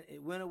 and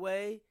it went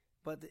away.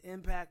 But the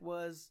impact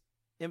was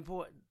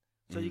important.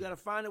 So you got to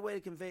find a way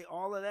to convey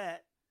all of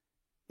that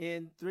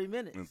in 3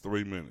 minutes. In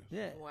 3 minutes.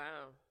 Yeah.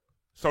 Wow.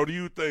 So do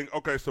you think?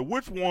 Okay, so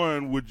which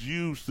one would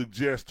you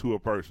suggest to a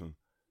person?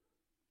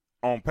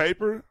 On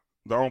paper,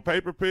 the on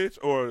paper pitch,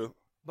 or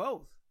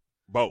Both.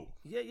 both?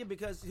 Yeah,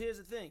 because here's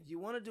the thing. You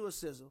want to do a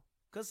sizzle,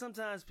 because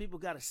sometimes people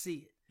got to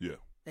see it. Yeah.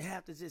 They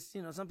have to just,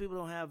 some people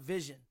don't have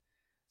vision.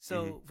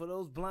 So for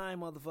those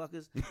blind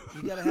motherfuckers,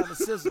 you got to have a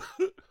sizzle.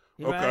 Okay.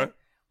 Right?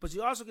 But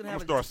you also can I'm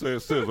have gonna start saying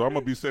sizzle. I'm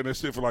gonna be saying that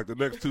shit for like the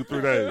next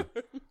 2-3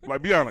 days.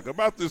 Like, Bianca,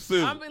 about this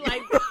sizzle. I'll be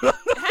like,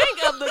 hang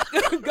up,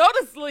 go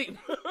to sleep.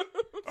 All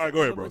right,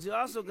 go ahead, bro. But you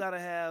also got to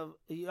have,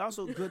 you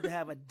also good to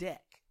have a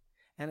deck.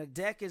 And a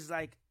deck is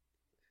like,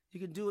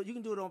 you can do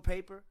it on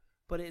paper,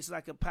 but it's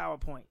like a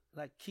PowerPoint,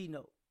 like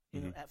Keynote,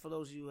 for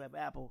those of you who have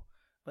Apple,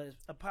 but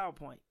it's a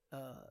PowerPoint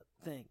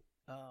thing.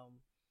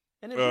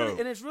 And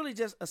it's really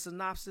just a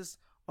synopsis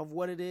of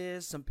what it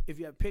is. If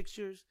you have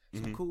pictures,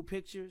 some cool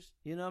pictures,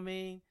 you know what I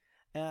mean?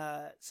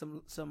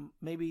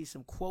 Maybe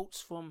some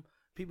quotes from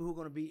people who are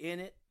going to be in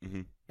it.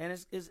 And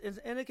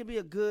and it can be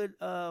a good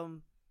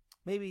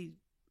maybe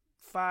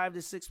 5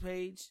 to 6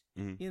 page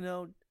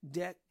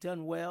deck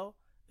done well.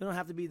 It don't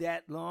have to be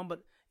that long,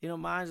 but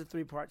mine's a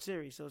 3-part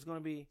series, so it's going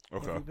to be a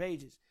few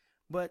pages.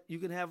 But you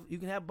can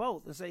have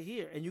both and say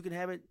here, and you can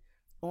have it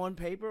on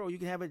paper or you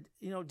can have it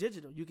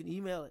digital. You can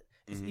email it.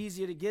 It's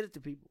easier to get it to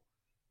people.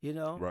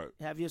 Right.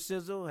 Have your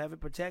sizzle, have it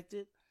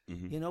protected.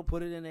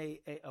 Put it in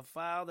a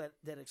file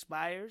that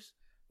expires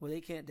where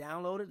they can't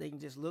download it. They can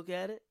just look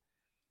at it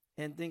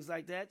and things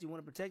like that. You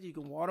want to protect it, you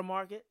can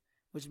watermark it,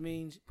 which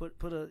means put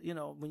a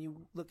when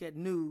you look at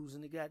news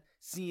and they got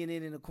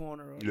CNN in the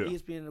corner or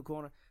ESPN in the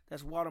corner,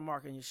 that's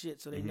watermarking your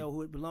shit so they know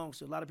who it belongs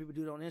to. A lot of people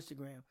do it on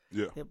Instagram.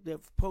 Yeah.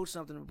 They'll post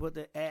something and put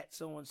the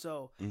so and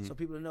so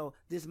people know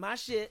this is my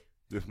shit.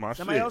 This my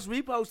Somebody shit. else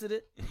reposted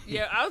it.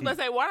 Yeah, I was about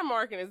to say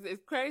watermarking is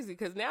crazy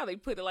because now they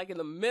put it like in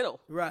the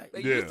middle. Right.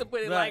 They used to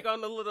put it like on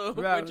the little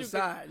right on the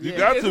side. You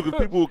got to because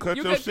people will cut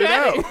your shit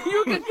out.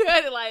 You can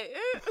cut it like.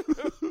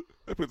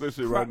 They put that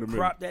shit right in the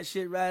middle. Crop that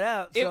shit right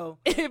out. So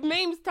if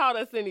memes taught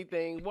us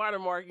anything,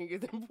 watermarking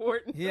is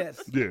important.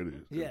 yes. Yeah, it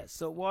is. Yes.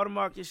 So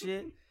watermark your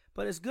shit,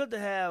 but it's good to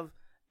have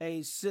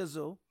a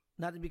sizzle,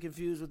 not to be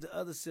confused with the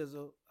other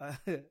sizzle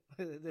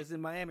that's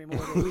in Miami more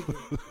than weekend.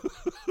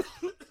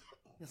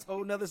 It's a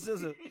whole nother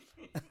sizzle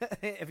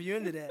if you're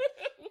into that.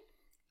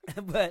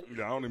 But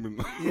yeah, I don't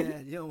even. Yeah,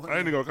 you don't want I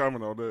ain't even gonna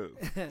comment on that.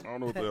 I don't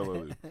know what the hell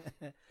that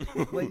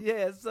is. But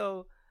yeah,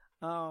 so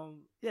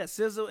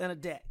sizzle and a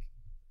deck.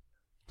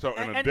 So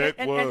and a deck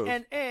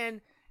was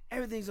and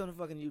everything's on the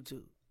fucking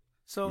YouTube.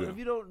 So if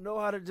you don't know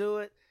how to do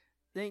it,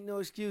 there ain't no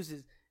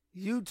excuses.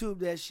 YouTube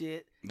that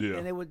shit,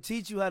 and they would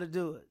teach you how to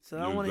do it. So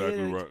I don't want to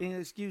hear any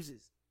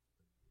excuses.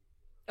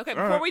 Okay,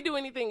 before we do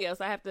anything else,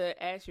 I have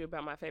to ask you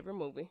about my favorite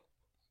movie.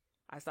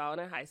 I saw it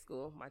in high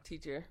school. My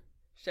teacher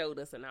showed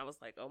us, and I was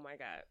like, oh, my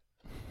God.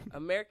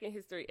 American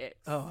History X.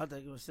 Oh, I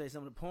thought you were going to say some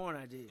of the porn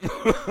I did.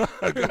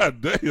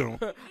 God damn.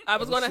 I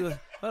was going to...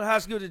 What high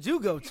school did you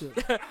go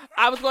to?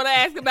 I was going to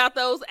ask about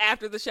those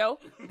after the show,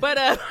 but...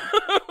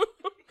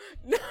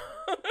 Is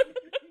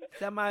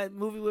that my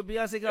movie with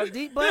Beyonce called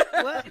Deep Butt?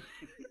 What?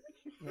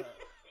 No.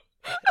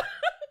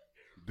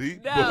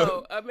 Deep Butt?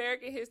 No,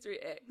 American History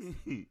X.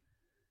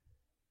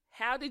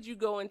 How did you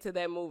go into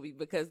that movie?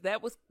 Because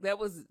that was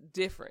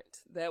different.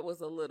 That was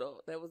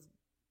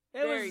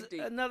very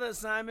deep. Another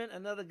assignment,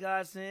 another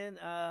godsend.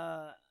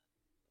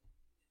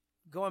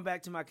 Going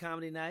back to my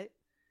comedy night,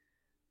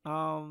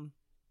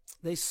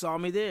 they saw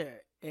me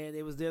there, and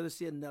they was there to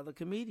see another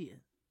comedian.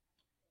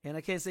 And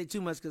I can't say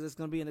too much because it's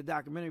going to be in the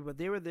documentary, but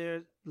they were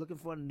there looking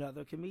for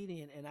another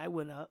comedian, and I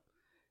went up,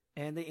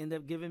 and they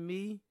ended up giving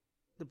me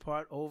the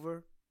part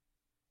over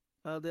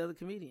the other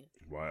comedian.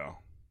 Wow.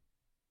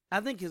 I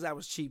think because I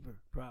was cheaper,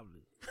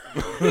 probably.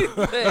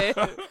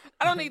 I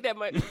don't need that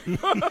much.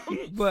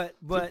 but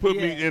just put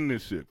me in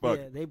this shit. Fuck.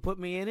 Yeah, they put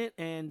me in it,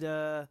 and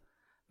man,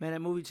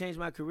 that movie changed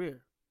my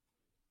career.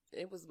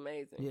 It was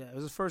amazing. Yeah, it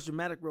was the first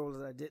dramatic role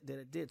that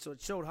I did. So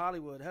it showed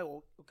Hollywood, hey,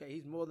 okay,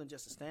 he's more than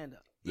just a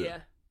stand-up. Yeah.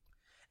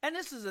 And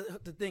this is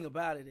the thing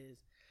about it is,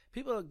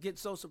 people get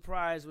so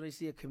surprised when they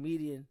see a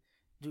comedian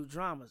do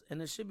dramas, and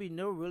there should be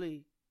no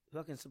really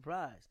fucking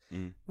surprise.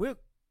 We're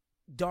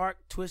dark,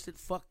 twisted,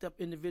 fucked up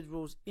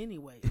individuals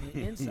anyway, in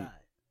the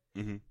inside.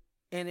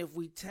 And if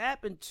we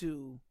tap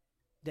into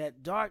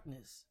that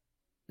darkness,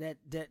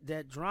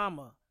 that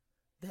drama,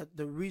 that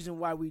the reason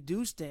why we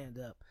do stand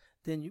up,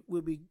 then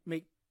we'll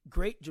make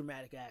great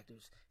dramatic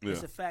actors. Yeah.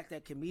 It's the fact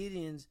that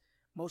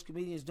most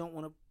comedians don't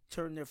want to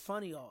turn their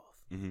funny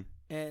off.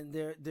 And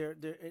they're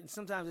and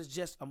sometimes it's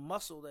just a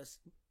muscle that's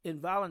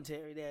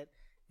involuntary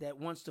that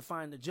wants to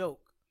find a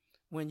joke.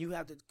 When you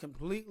have to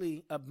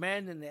completely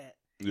abandon that,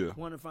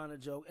 want to find a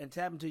joke and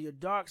tap into your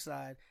dark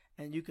side,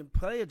 and you can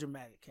play a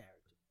dramatic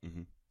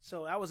character.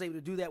 So I was able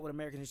to do that with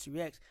American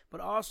History X, but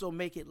also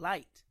make it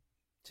light.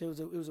 So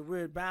it was a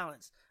weird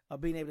balance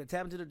of being able to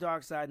tap into the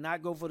dark side,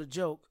 not go for the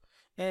joke.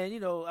 And,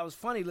 I was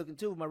funny looking,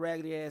 too, with my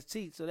raggedy ass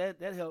teeth, so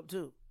that helped,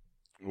 too.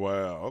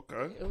 Wow,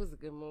 okay. It was a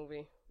good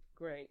movie.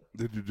 Great.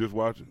 Did you just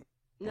watch it?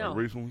 No.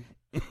 Recently?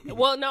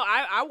 Well, no,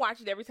 I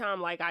watch it every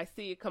time, like, I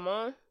see it come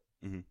on.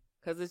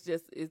 Because it's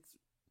just It's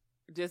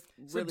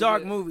really a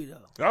dark good. movie,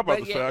 though. I'm about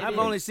But to yeah, say, I've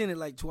only seen it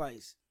like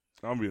twice.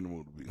 I'm being in the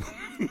mood to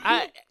be.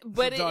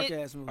 But It's a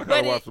dark-ass movie. I but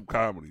gotta watch some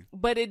comedy.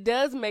 But it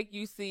does make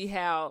you see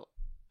how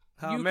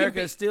How you can America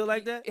be- is still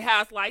like that?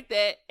 how it's like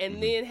that,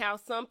 and then how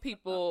some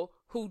people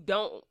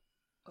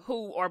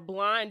who are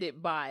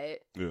blinded by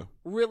it Yeah.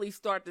 really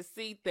start to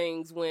see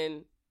things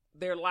when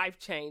their life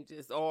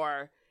changes,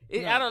 or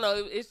I Right. don't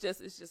know. It's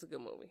just a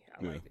good movie.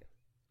 I Yeah. like it.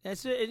 And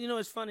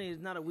it's funny.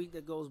 It's not a week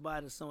that goes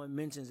by that someone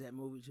mentions that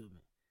movie to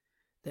me.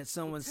 That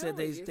someone said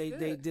telling you, it's they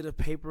good. did a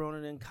paper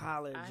on it in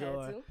college, I had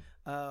or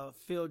to.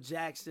 Phil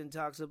Jackson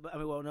talks about.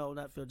 No,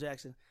 not Phil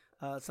Jackson.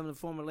 Some of the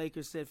former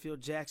Lakers said Phil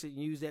Jackson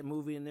used that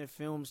movie in their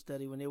film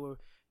study when they were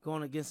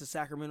going against the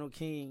Sacramento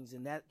Kings,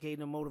 and that gave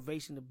them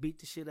motivation to beat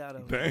the shit out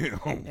of them.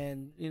 Damn.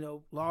 And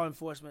law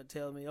enforcement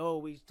tell me, oh,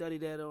 we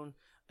studied that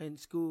in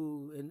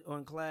school,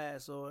 on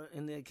class, or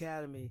in the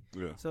academy.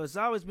 Yeah. So it's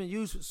always been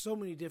used for so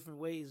many different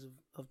ways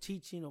of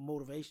teaching or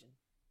motivation.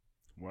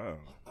 Wow.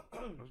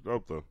 That's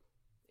dope, though.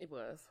 It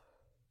was.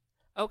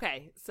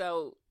 Okay,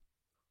 so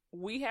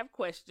we have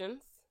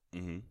questions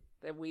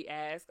that we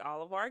ask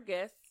all of our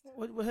guests.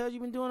 What the hell you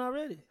been doing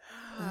already?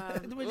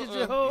 We just uh-uh.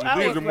 your whole These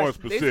hour are more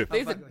question.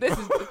 specific. This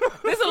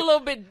is a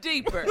little bit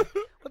deeper.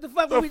 What the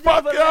fuck The we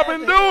fuck doing? y'all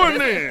been doing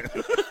then?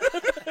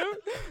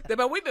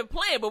 But we've been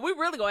playing, but we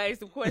really gonna ask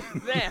some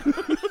questions now.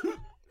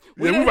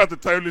 We about to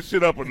turn this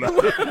shit up a notch.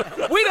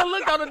 We done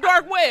looked on the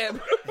dark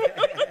web.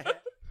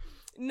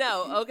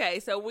 No, okay.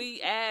 So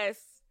we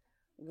asked,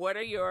 what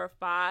are your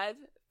 5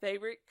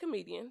 favorite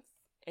comedians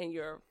and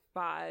your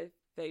 5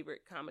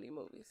 favorite comedy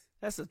movies?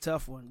 That's a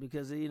tough one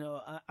because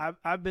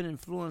I've been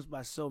influenced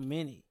by so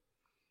many.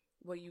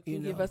 Well, you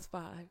can give us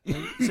 5.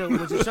 So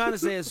what you're trying to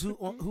say is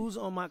who's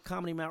on my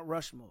comedy Mount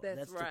Rushmore?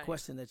 That's the right.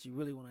 question that you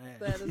really want to ask.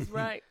 That is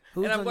right.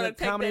 Who's and I'm on gonna the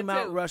take comedy that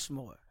Mount too.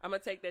 Rushmore? I'm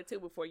gonna take that too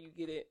before you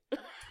get it.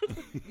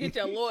 Get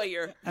your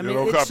lawyer. I Yeah, mean,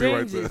 no it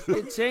copyright changes. there.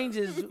 It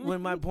changes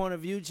when my point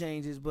of view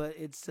changes, but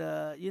it's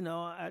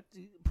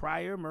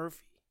Pryor,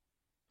 Murphy,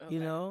 Okay.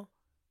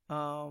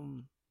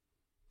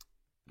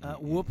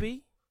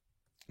 Whoopi,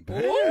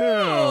 Damn.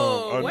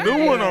 Ooh, A wait.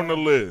 new one on the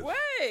list.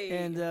 Wait.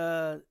 and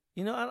I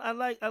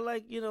like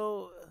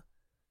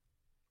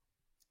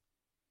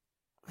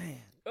man,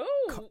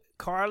 Ooh.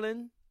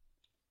 Carlin.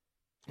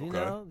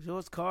 Okay.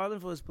 George Carlin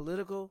for his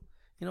political.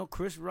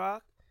 Chris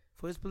Rock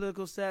for his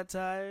political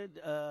satire.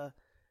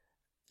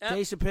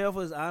 Dave Chappelle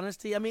for his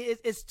honesty. I mean,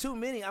 it's too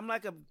many. I'm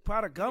like a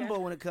pot of gumbo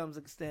when it comes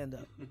to stand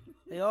up.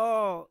 They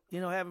all,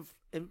 have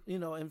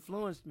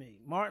influenced me.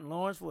 Martin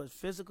Lawrence for his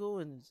physical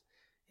and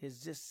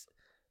his just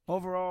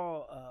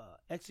overall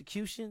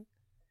execution.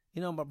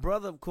 My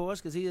brother, of course,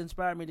 because he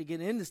inspired me to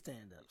get into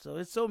stand up. So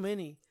it's so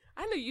many.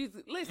 I knew you.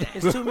 Listen,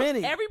 It's too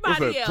many.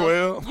 everybody What's that,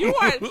 else. 12? You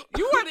are the.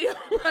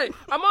 Right,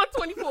 I'm on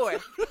 24.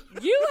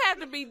 You have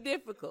to be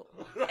difficult.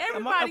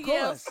 Everybody of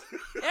course. else.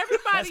 Everybody.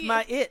 That's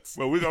my it.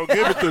 Well, we're going to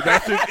give it to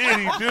That's his it.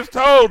 He just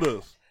told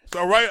us.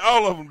 So write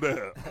all of them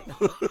down.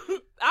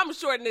 I'm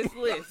shorting this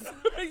list.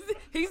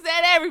 He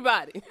said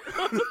everybody.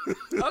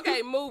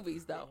 Okay,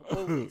 movies though.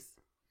 Movies.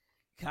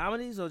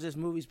 Comedies or just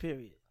movies,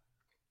 period?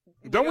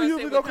 Don't we We're gonna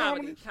usually stick go with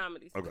comedies?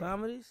 Comedies. Okay.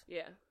 Comedies?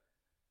 Yeah.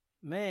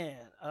 Man,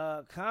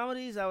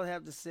 comedies, I would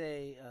have to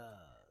say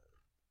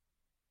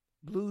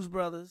Blues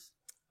Brothers.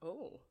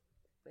 Oh,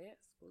 yes.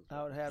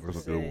 I would have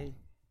That's to a good say,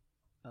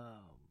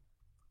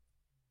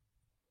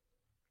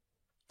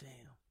 damn,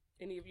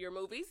 Any of your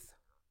movies?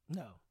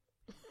 no,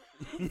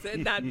 Said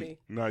not me.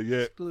 Not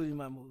yet. excluding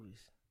my movies.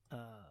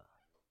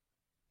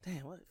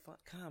 Damn, what fun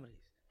comedies?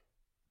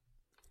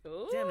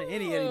 Ooh. Damn it,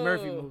 any Eddie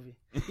Murphy movie.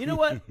 You know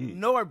what?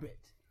 Norbit.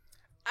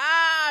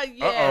 Ah,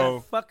 yes. Uh-oh.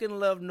 Fucking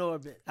love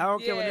Norbit. I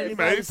don't care what Yes.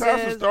 anybody Maybe time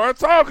to says. start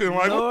talking.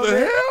 Like, what the Norbit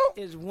hell?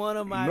 is one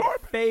of my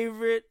Norbit?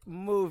 favorite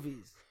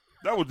movies.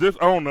 That was just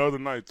on the other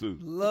night, too.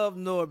 Love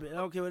Norbit. I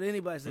don't care what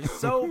anybody says.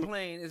 Soul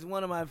Plane is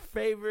one of my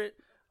favorite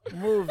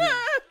movies.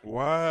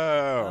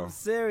 Wow. I'm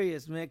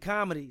serious, man.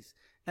 Comedies.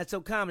 That's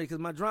so comedy because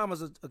my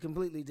dramas are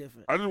completely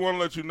different. I just want to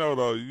let you know,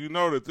 though,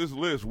 that this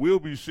list will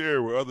be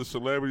shared with other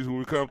celebrities when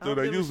we come through.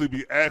 They give a usually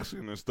be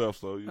action and stuff,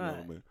 so you know All what I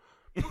right. mean.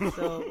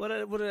 So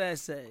what did I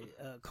say?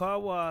 Car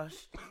wash.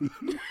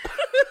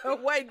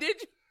 Wait,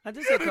 did you? I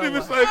just said Didn't car even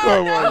wash. say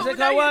car no. wash. Is it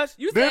Car Wash?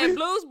 You Did said he?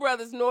 Blues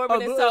Brothers,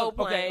 Norbit, and Soul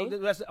Plane.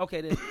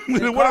 Okay, then. Then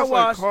Car what I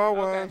wash. say? Car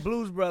wash.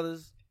 Blues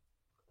Brothers,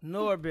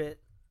 Norbit,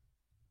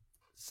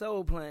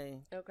 Soul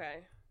Plane,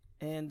 Okay.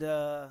 and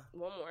One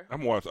more.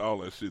 I'm watch all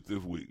that shit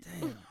this week.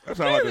 damn. That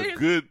sounds like a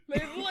good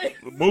There's list.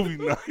 movie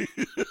night.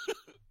 That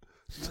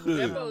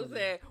Shit. fool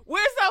said,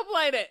 where's Soul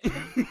Plane at?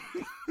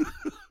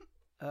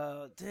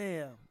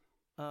 Damn.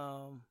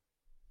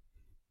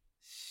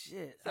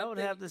 Shit. I would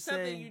Something- have to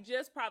something say you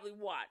just probably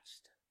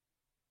watched.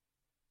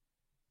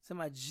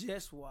 something I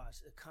just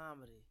watched, a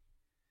comedy.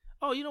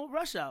 Oh, you know,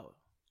 Rush Hour.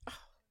 There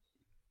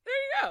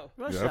you go.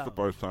 Rush Yeah, Hour. that's the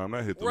first time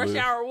that hit the Rush list.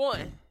 Hour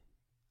 1.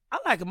 I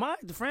like him. I like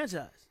the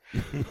franchise.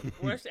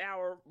 Rush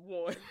Hour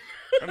 1.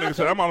 That nigga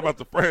said, I'm all about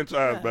the franchise,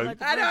 Yeah, I baby. like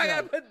the I know I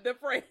franchise. gotta put the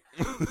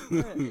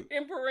franchise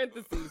in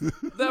parentheses.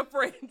 The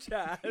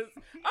franchise.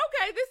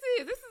 Okay, this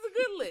is a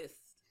good list.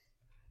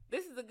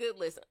 This is a good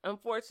list.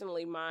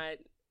 Unfortunately, my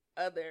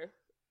other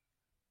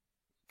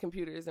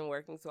computer isn't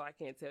working, so I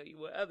can't tell you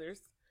what others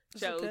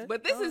chose. okay.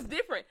 But this All is right.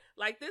 different.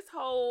 Like this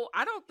whole,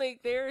 I don't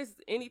think there's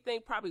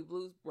anything. Probably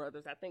Blues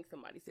Brothers. I think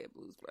somebody said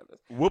Blues Brothers.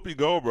 Whoopi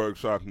Goldberg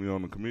shocked me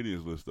on the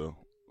comedians list, though.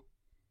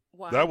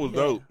 Wow. That was Yeah.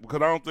 dope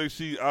because I don't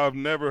think I've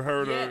never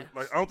heard Yeah. her.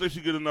 Like, I don't think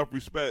she get enough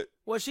respect.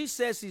 Well, she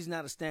says she's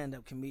not a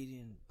stand-up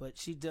comedian, but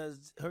she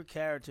does her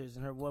characters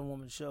and her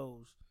one-woman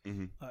shows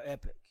are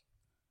epic.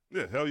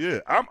 Yeah, hell yeah.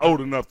 I'm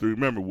old enough to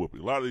remember Whoopi.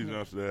 A lot of these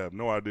youngsters have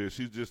no idea.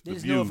 She's just They the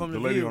just know View, her from the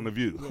The lady View. on The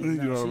View. Yeah, You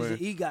no, know what I mean?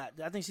 she's an EGOT.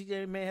 I think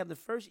she may have the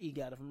first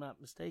EGOT, if I'm not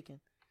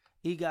mistaken.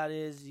 EGOT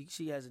is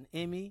she has an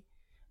Emmy,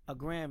 a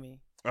Grammy,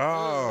 an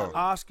Oh.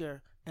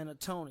 Oscar, and a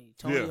Tony.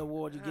 Tony Yeah.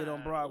 Award you get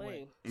on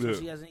Broadway. Golly. So Yeah.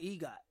 she has an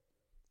EGOT.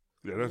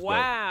 Yeah, that's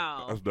Wow.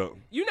 dope. That's dope.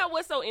 You know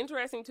what's so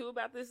interesting too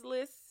about this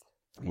list?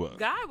 What?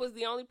 Guy was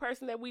the only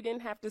person that we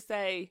didn't have to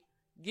say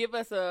give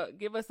us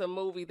a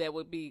movie that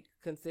would be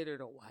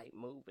considered a white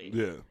movie.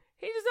 Yeah.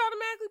 He just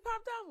automatically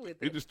popped off with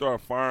He it. just started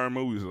firing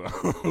movies. So,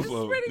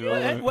 pretty you know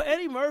what I good. mean? Well,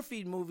 Eddie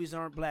Murphy movies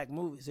aren't black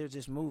movies. They're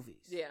just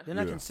movies. Yeah. They're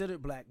not Yeah.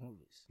 considered black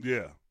movies.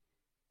 Yeah.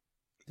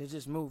 They're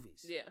just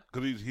movies. Yeah.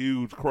 Because he's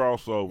huge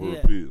crossover Yeah.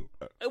 appeal.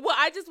 Well,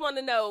 I just want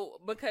to know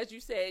because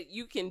you said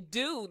you can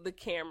do the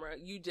camera,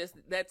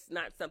 that's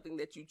not something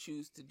that you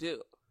choose to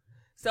do.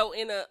 So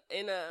in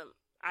a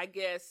I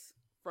guess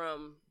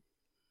from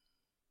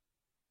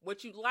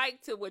what you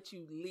like to what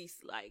you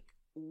least like,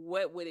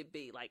 what would it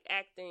be? Like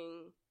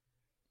acting,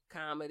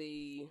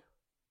 comedy?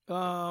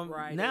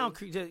 Writing. Now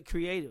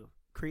creator,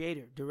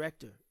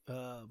 director,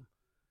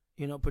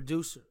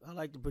 producer. I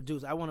like to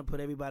produce. I want to put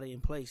everybody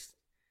in place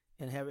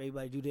and have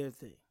everybody do their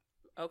thing.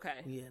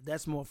 Okay. Yeah,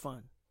 that's more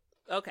fun.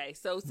 Okay.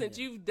 So since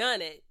you've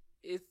done it,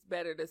 it's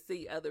better to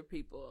see other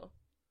people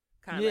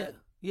kind Yeah, of.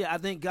 yeah. I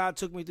think God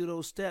took me through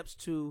those steps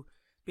to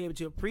be able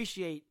to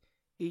appreciate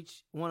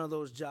each one of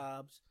those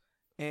jobs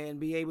and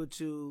be able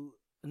to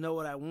know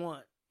what I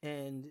want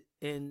and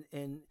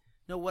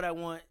know what I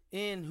want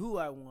and who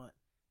I want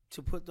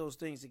to put those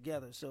things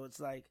together. So it's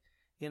like,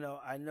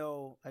 I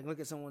know I can look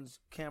at someone's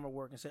camera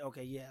work and say,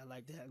 okay, yeah, I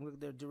like that. I can look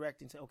at their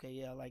directing and say, okay,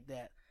 yeah, I like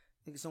that.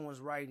 Look at someone's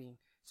writing.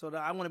 So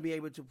that I want to be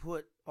able to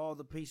put all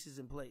the pieces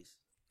in place.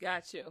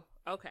 Got you.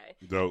 Okay.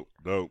 Dope.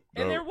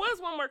 And there was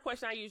one more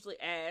question I usually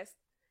ask.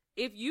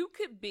 If you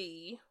could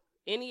be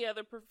any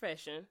other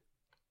profession,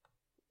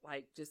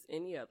 like just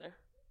any other,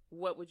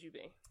 what would you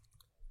be?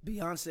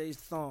 Beyonce's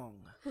thong.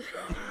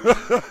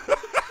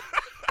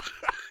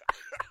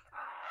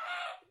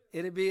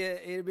 It'd be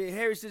a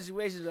hairy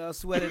situation. I'll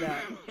sweat it out.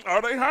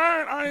 Are they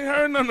hiring? I ain't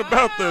heard nothing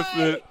about that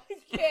shit.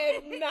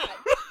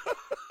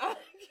 I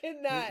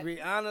cannot.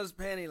 Rihanna's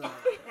panty line.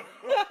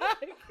 I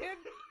cannot.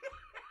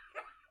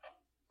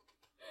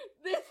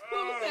 This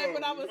fool said,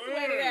 but I'm going to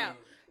sweat it out.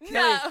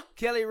 No.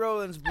 Kelly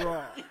Rowland's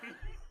bra.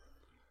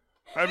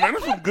 Hey, man,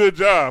 that's some good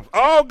jobs.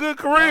 All good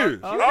careers.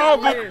 All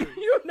good.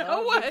 You know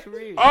All what? good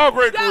careers. All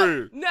great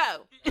careers. No.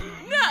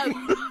 God,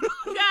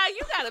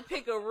 you got to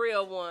pick a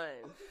real one.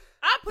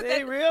 I put They that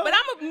ain't real? But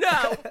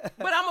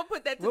I'm gonna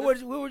put that to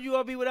Where would you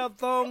all be without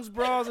thongs,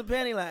 bras, and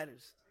panty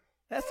liners?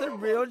 That's a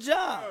real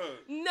job.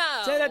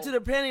 No. Say that to the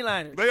panty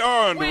liners. They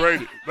are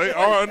underrated. They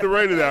are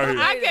underrated out here.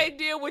 I can't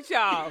deal with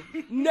y'all.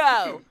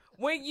 No.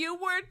 When you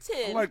were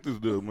 10. I like this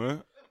dude,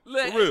 man.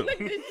 Look, For real. look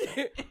this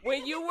shit.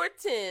 When you were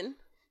 10,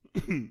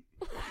 And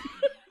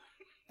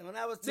when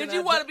I was 10, did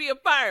you want to be a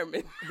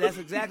fireman? That's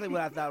exactly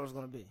what I thought I was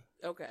going to be.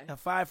 Okay. A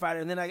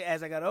firefighter. And then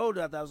as I got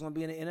older, I thought I was going to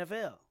be in the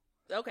NFL.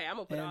 Okay, I'm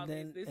gonna put all And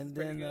then, this. This and is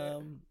pretty then,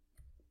 good.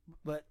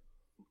 but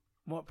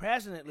more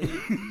passionately, Do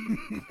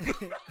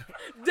a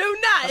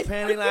not.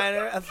 panty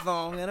liner, a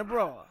thong, and a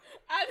bra.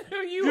 I knew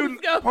you You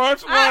was going.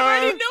 punchline. I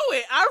already knew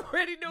it. I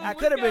already knew. I it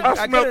could have was been.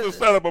 I smelled the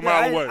setup a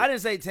mile away. I didn't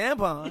say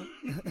tampon.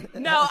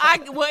 No,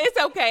 well, it's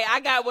okay.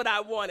 I got what I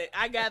wanted.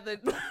 I got the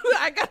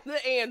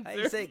answer. I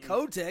didn't say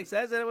Kotex.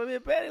 I said it would be a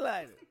panty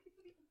liner.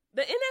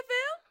 The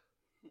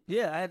NFL?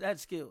 Yeah, I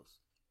had skills.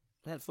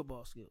 I had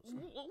football skills.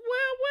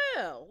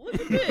 Well. Look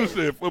at I this.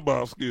 said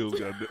football skills,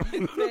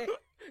 goddamn.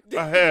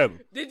 I had them.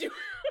 Did you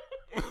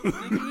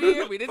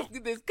hear me?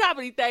 This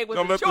comedy thing was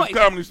Don't a let choice. this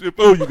comedy shit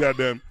fool you,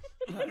 goddamn.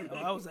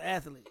 I was an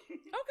athlete. Okay.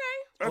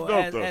 That's Or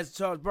dope, though. as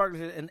Charles Barkley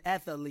said, an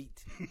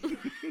athlete.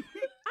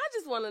 I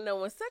just want to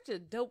know, in such a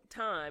dope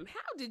time,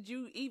 how did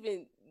you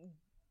even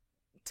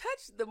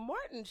touch the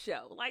Martin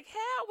show? Like,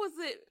 how was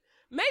it?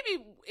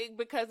 Maybe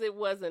because it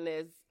wasn't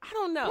as, I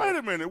don't know. Wait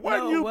a minute.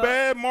 Wasn't No, you well-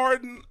 bad,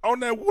 Martin, on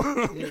that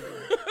one?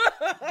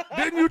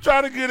 Didn't you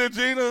try to get at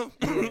Gina?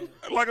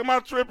 Like, am I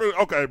tripping?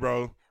 Okay,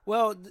 bro.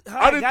 Well,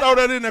 I didn't throw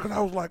that in there because I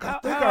was like, I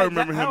think I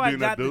remember him being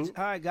that dude.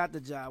 How I got the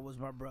job was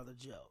my brother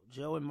Joe.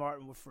 Joe and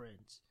Martin were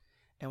friends.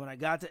 And when I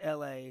got to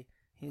L.A.,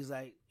 he was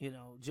like,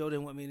 Joe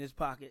didn't want me in his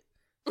pocket.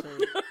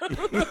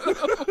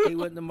 So he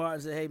went to Martin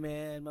and said, "Hey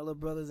man, my little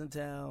brother's in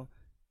town.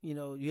 You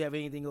know, you have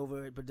anything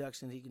over at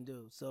production he can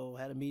do?" So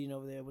had a meeting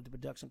over there with the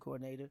production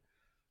coordinator,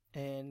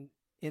 and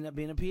ended up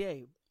being a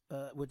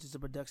PA, which is a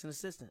production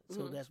assistant.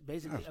 So that's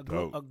basically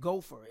a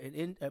gopher,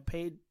 a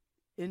paid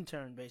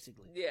intern,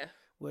 basically. Yeah.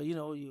 Well, you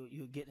know,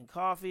 you're getting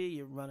coffee,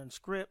 you're running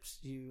scripts,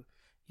 you're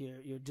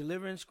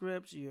delivering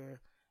scripts,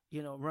 you're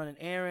running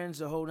errands,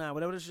 the whole nine.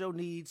 Whatever the show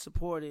needs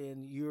support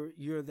in,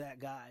 you're that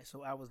guy.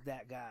 So I was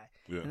that guy,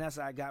 and that's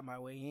how I got my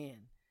way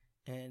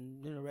in,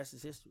 and then the rest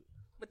is history.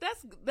 But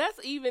that's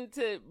even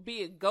to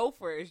be a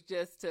gopher is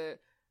just to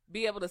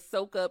be able to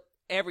soak up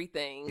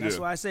everything. That's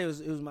why I say it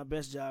was my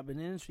best job in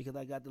the industry, because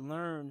I got to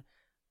learn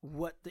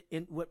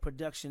what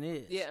production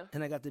is. Yeah.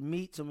 And I got to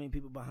meet so many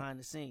people behind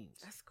the scenes.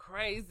 That's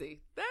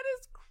crazy. That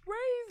is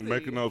crazy.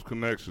 Making those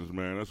connections,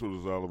 man. That's what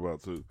it's all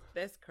about, too.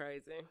 That's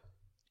crazy.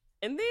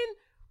 And then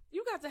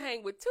you got to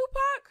hang with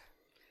Tupac?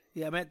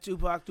 Yeah, I met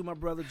Tupac through my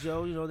brother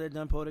Joe. You know, they'd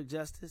done Poetic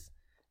Justice.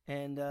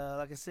 And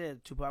like I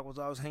said, Tupac was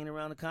always hanging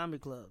around the comedy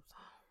clubs.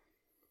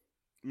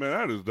 Man,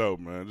 that is dope,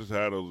 man. Just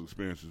had those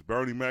experiences.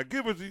 Bernie Mac,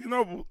 give us,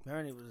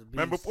 Bernie was a beast.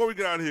 Man, before we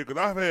get out of here,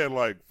 because I've had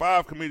like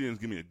 5 comedians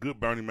give me a good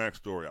Bernie Mac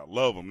story. I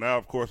love them. Now,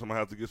 of course, I'm going to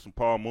have to get some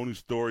Paul Mooney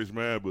stories,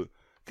 man, but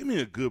give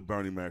me a good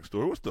Bernie Mac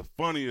story. What's the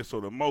funniest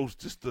or the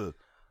most, just the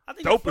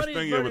dopest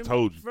thing you ever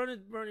told you?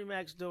 Bernie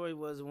Mac's story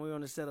was when we were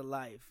on the set of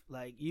Life.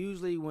 Like,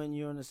 usually when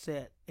you're on the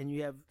set and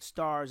you have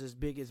stars as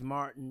big as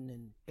Martin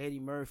and Eddie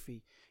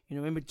Murphy,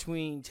 in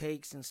between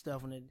takes and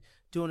stuff, when they're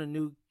doing a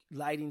new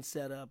lighting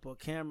setup or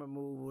camera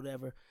move or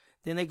whatever,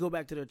 then they go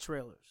back to their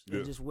trailers.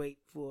 They just wait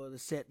for the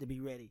set to be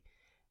ready.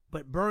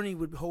 But Bernie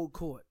would hold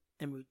court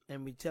and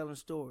we telling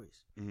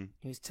stories. Mm-hmm.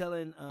 He was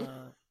telling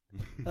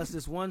us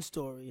this one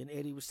story, and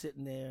Eddie was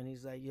sitting there, and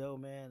he's like, "Yo,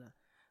 man,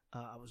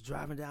 I was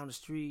driving down the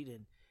street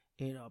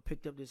and I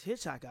picked up this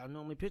hitchhiker. I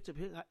normally picked up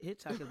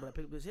hitchhikers, but I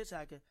picked up this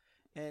hitchhiker,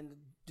 and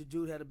the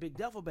dude had a big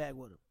duffel bag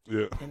with him.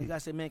 Yeah. And the guy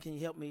said, 'Man, can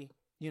you help me,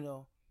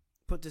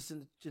 put this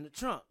in the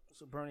trunk?'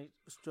 So Bernie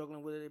was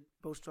struggling with it. They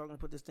both struggling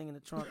to put this thing in the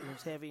trunk, and it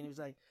was heavy. And he was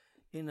like,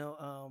 he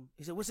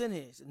said, 'What's in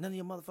here?' He said, 'None of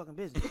your motherfucking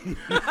business.'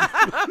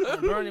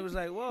 And Bernie was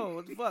like, 'Whoa,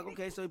 what the fuck?'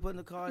 Okay, so he put in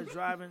the car. He's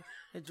driving.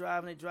 They're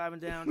driving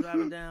down.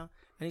 And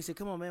he said,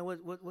 'Come on, man,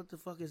 what the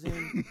fuck is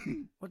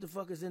in? What the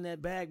fuck is in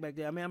that bag back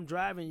there? I mean, I'm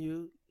driving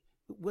you.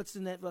 What's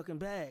in that fucking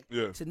bag?'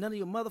 Yeah. He said, 'None of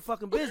your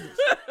motherfucking business.'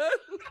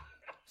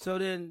 So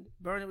then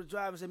Bernie was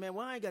driving and said, 'Man,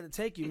 well, I ain't got to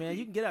take you, man.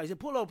 You can get out.' He said,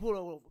 'Pull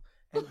over.'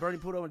 And Bernie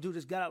pulled over, and dude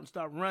just got out and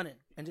started running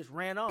and just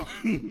ran off.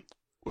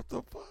 What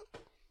the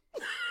fuck?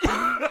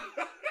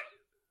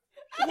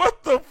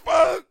 What the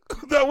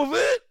fuck? That was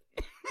it?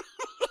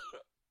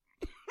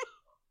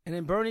 And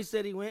then Bernie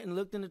said he went and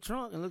looked in the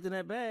trunk and looked in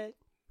that bag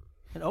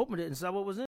and opened it and saw what was in it.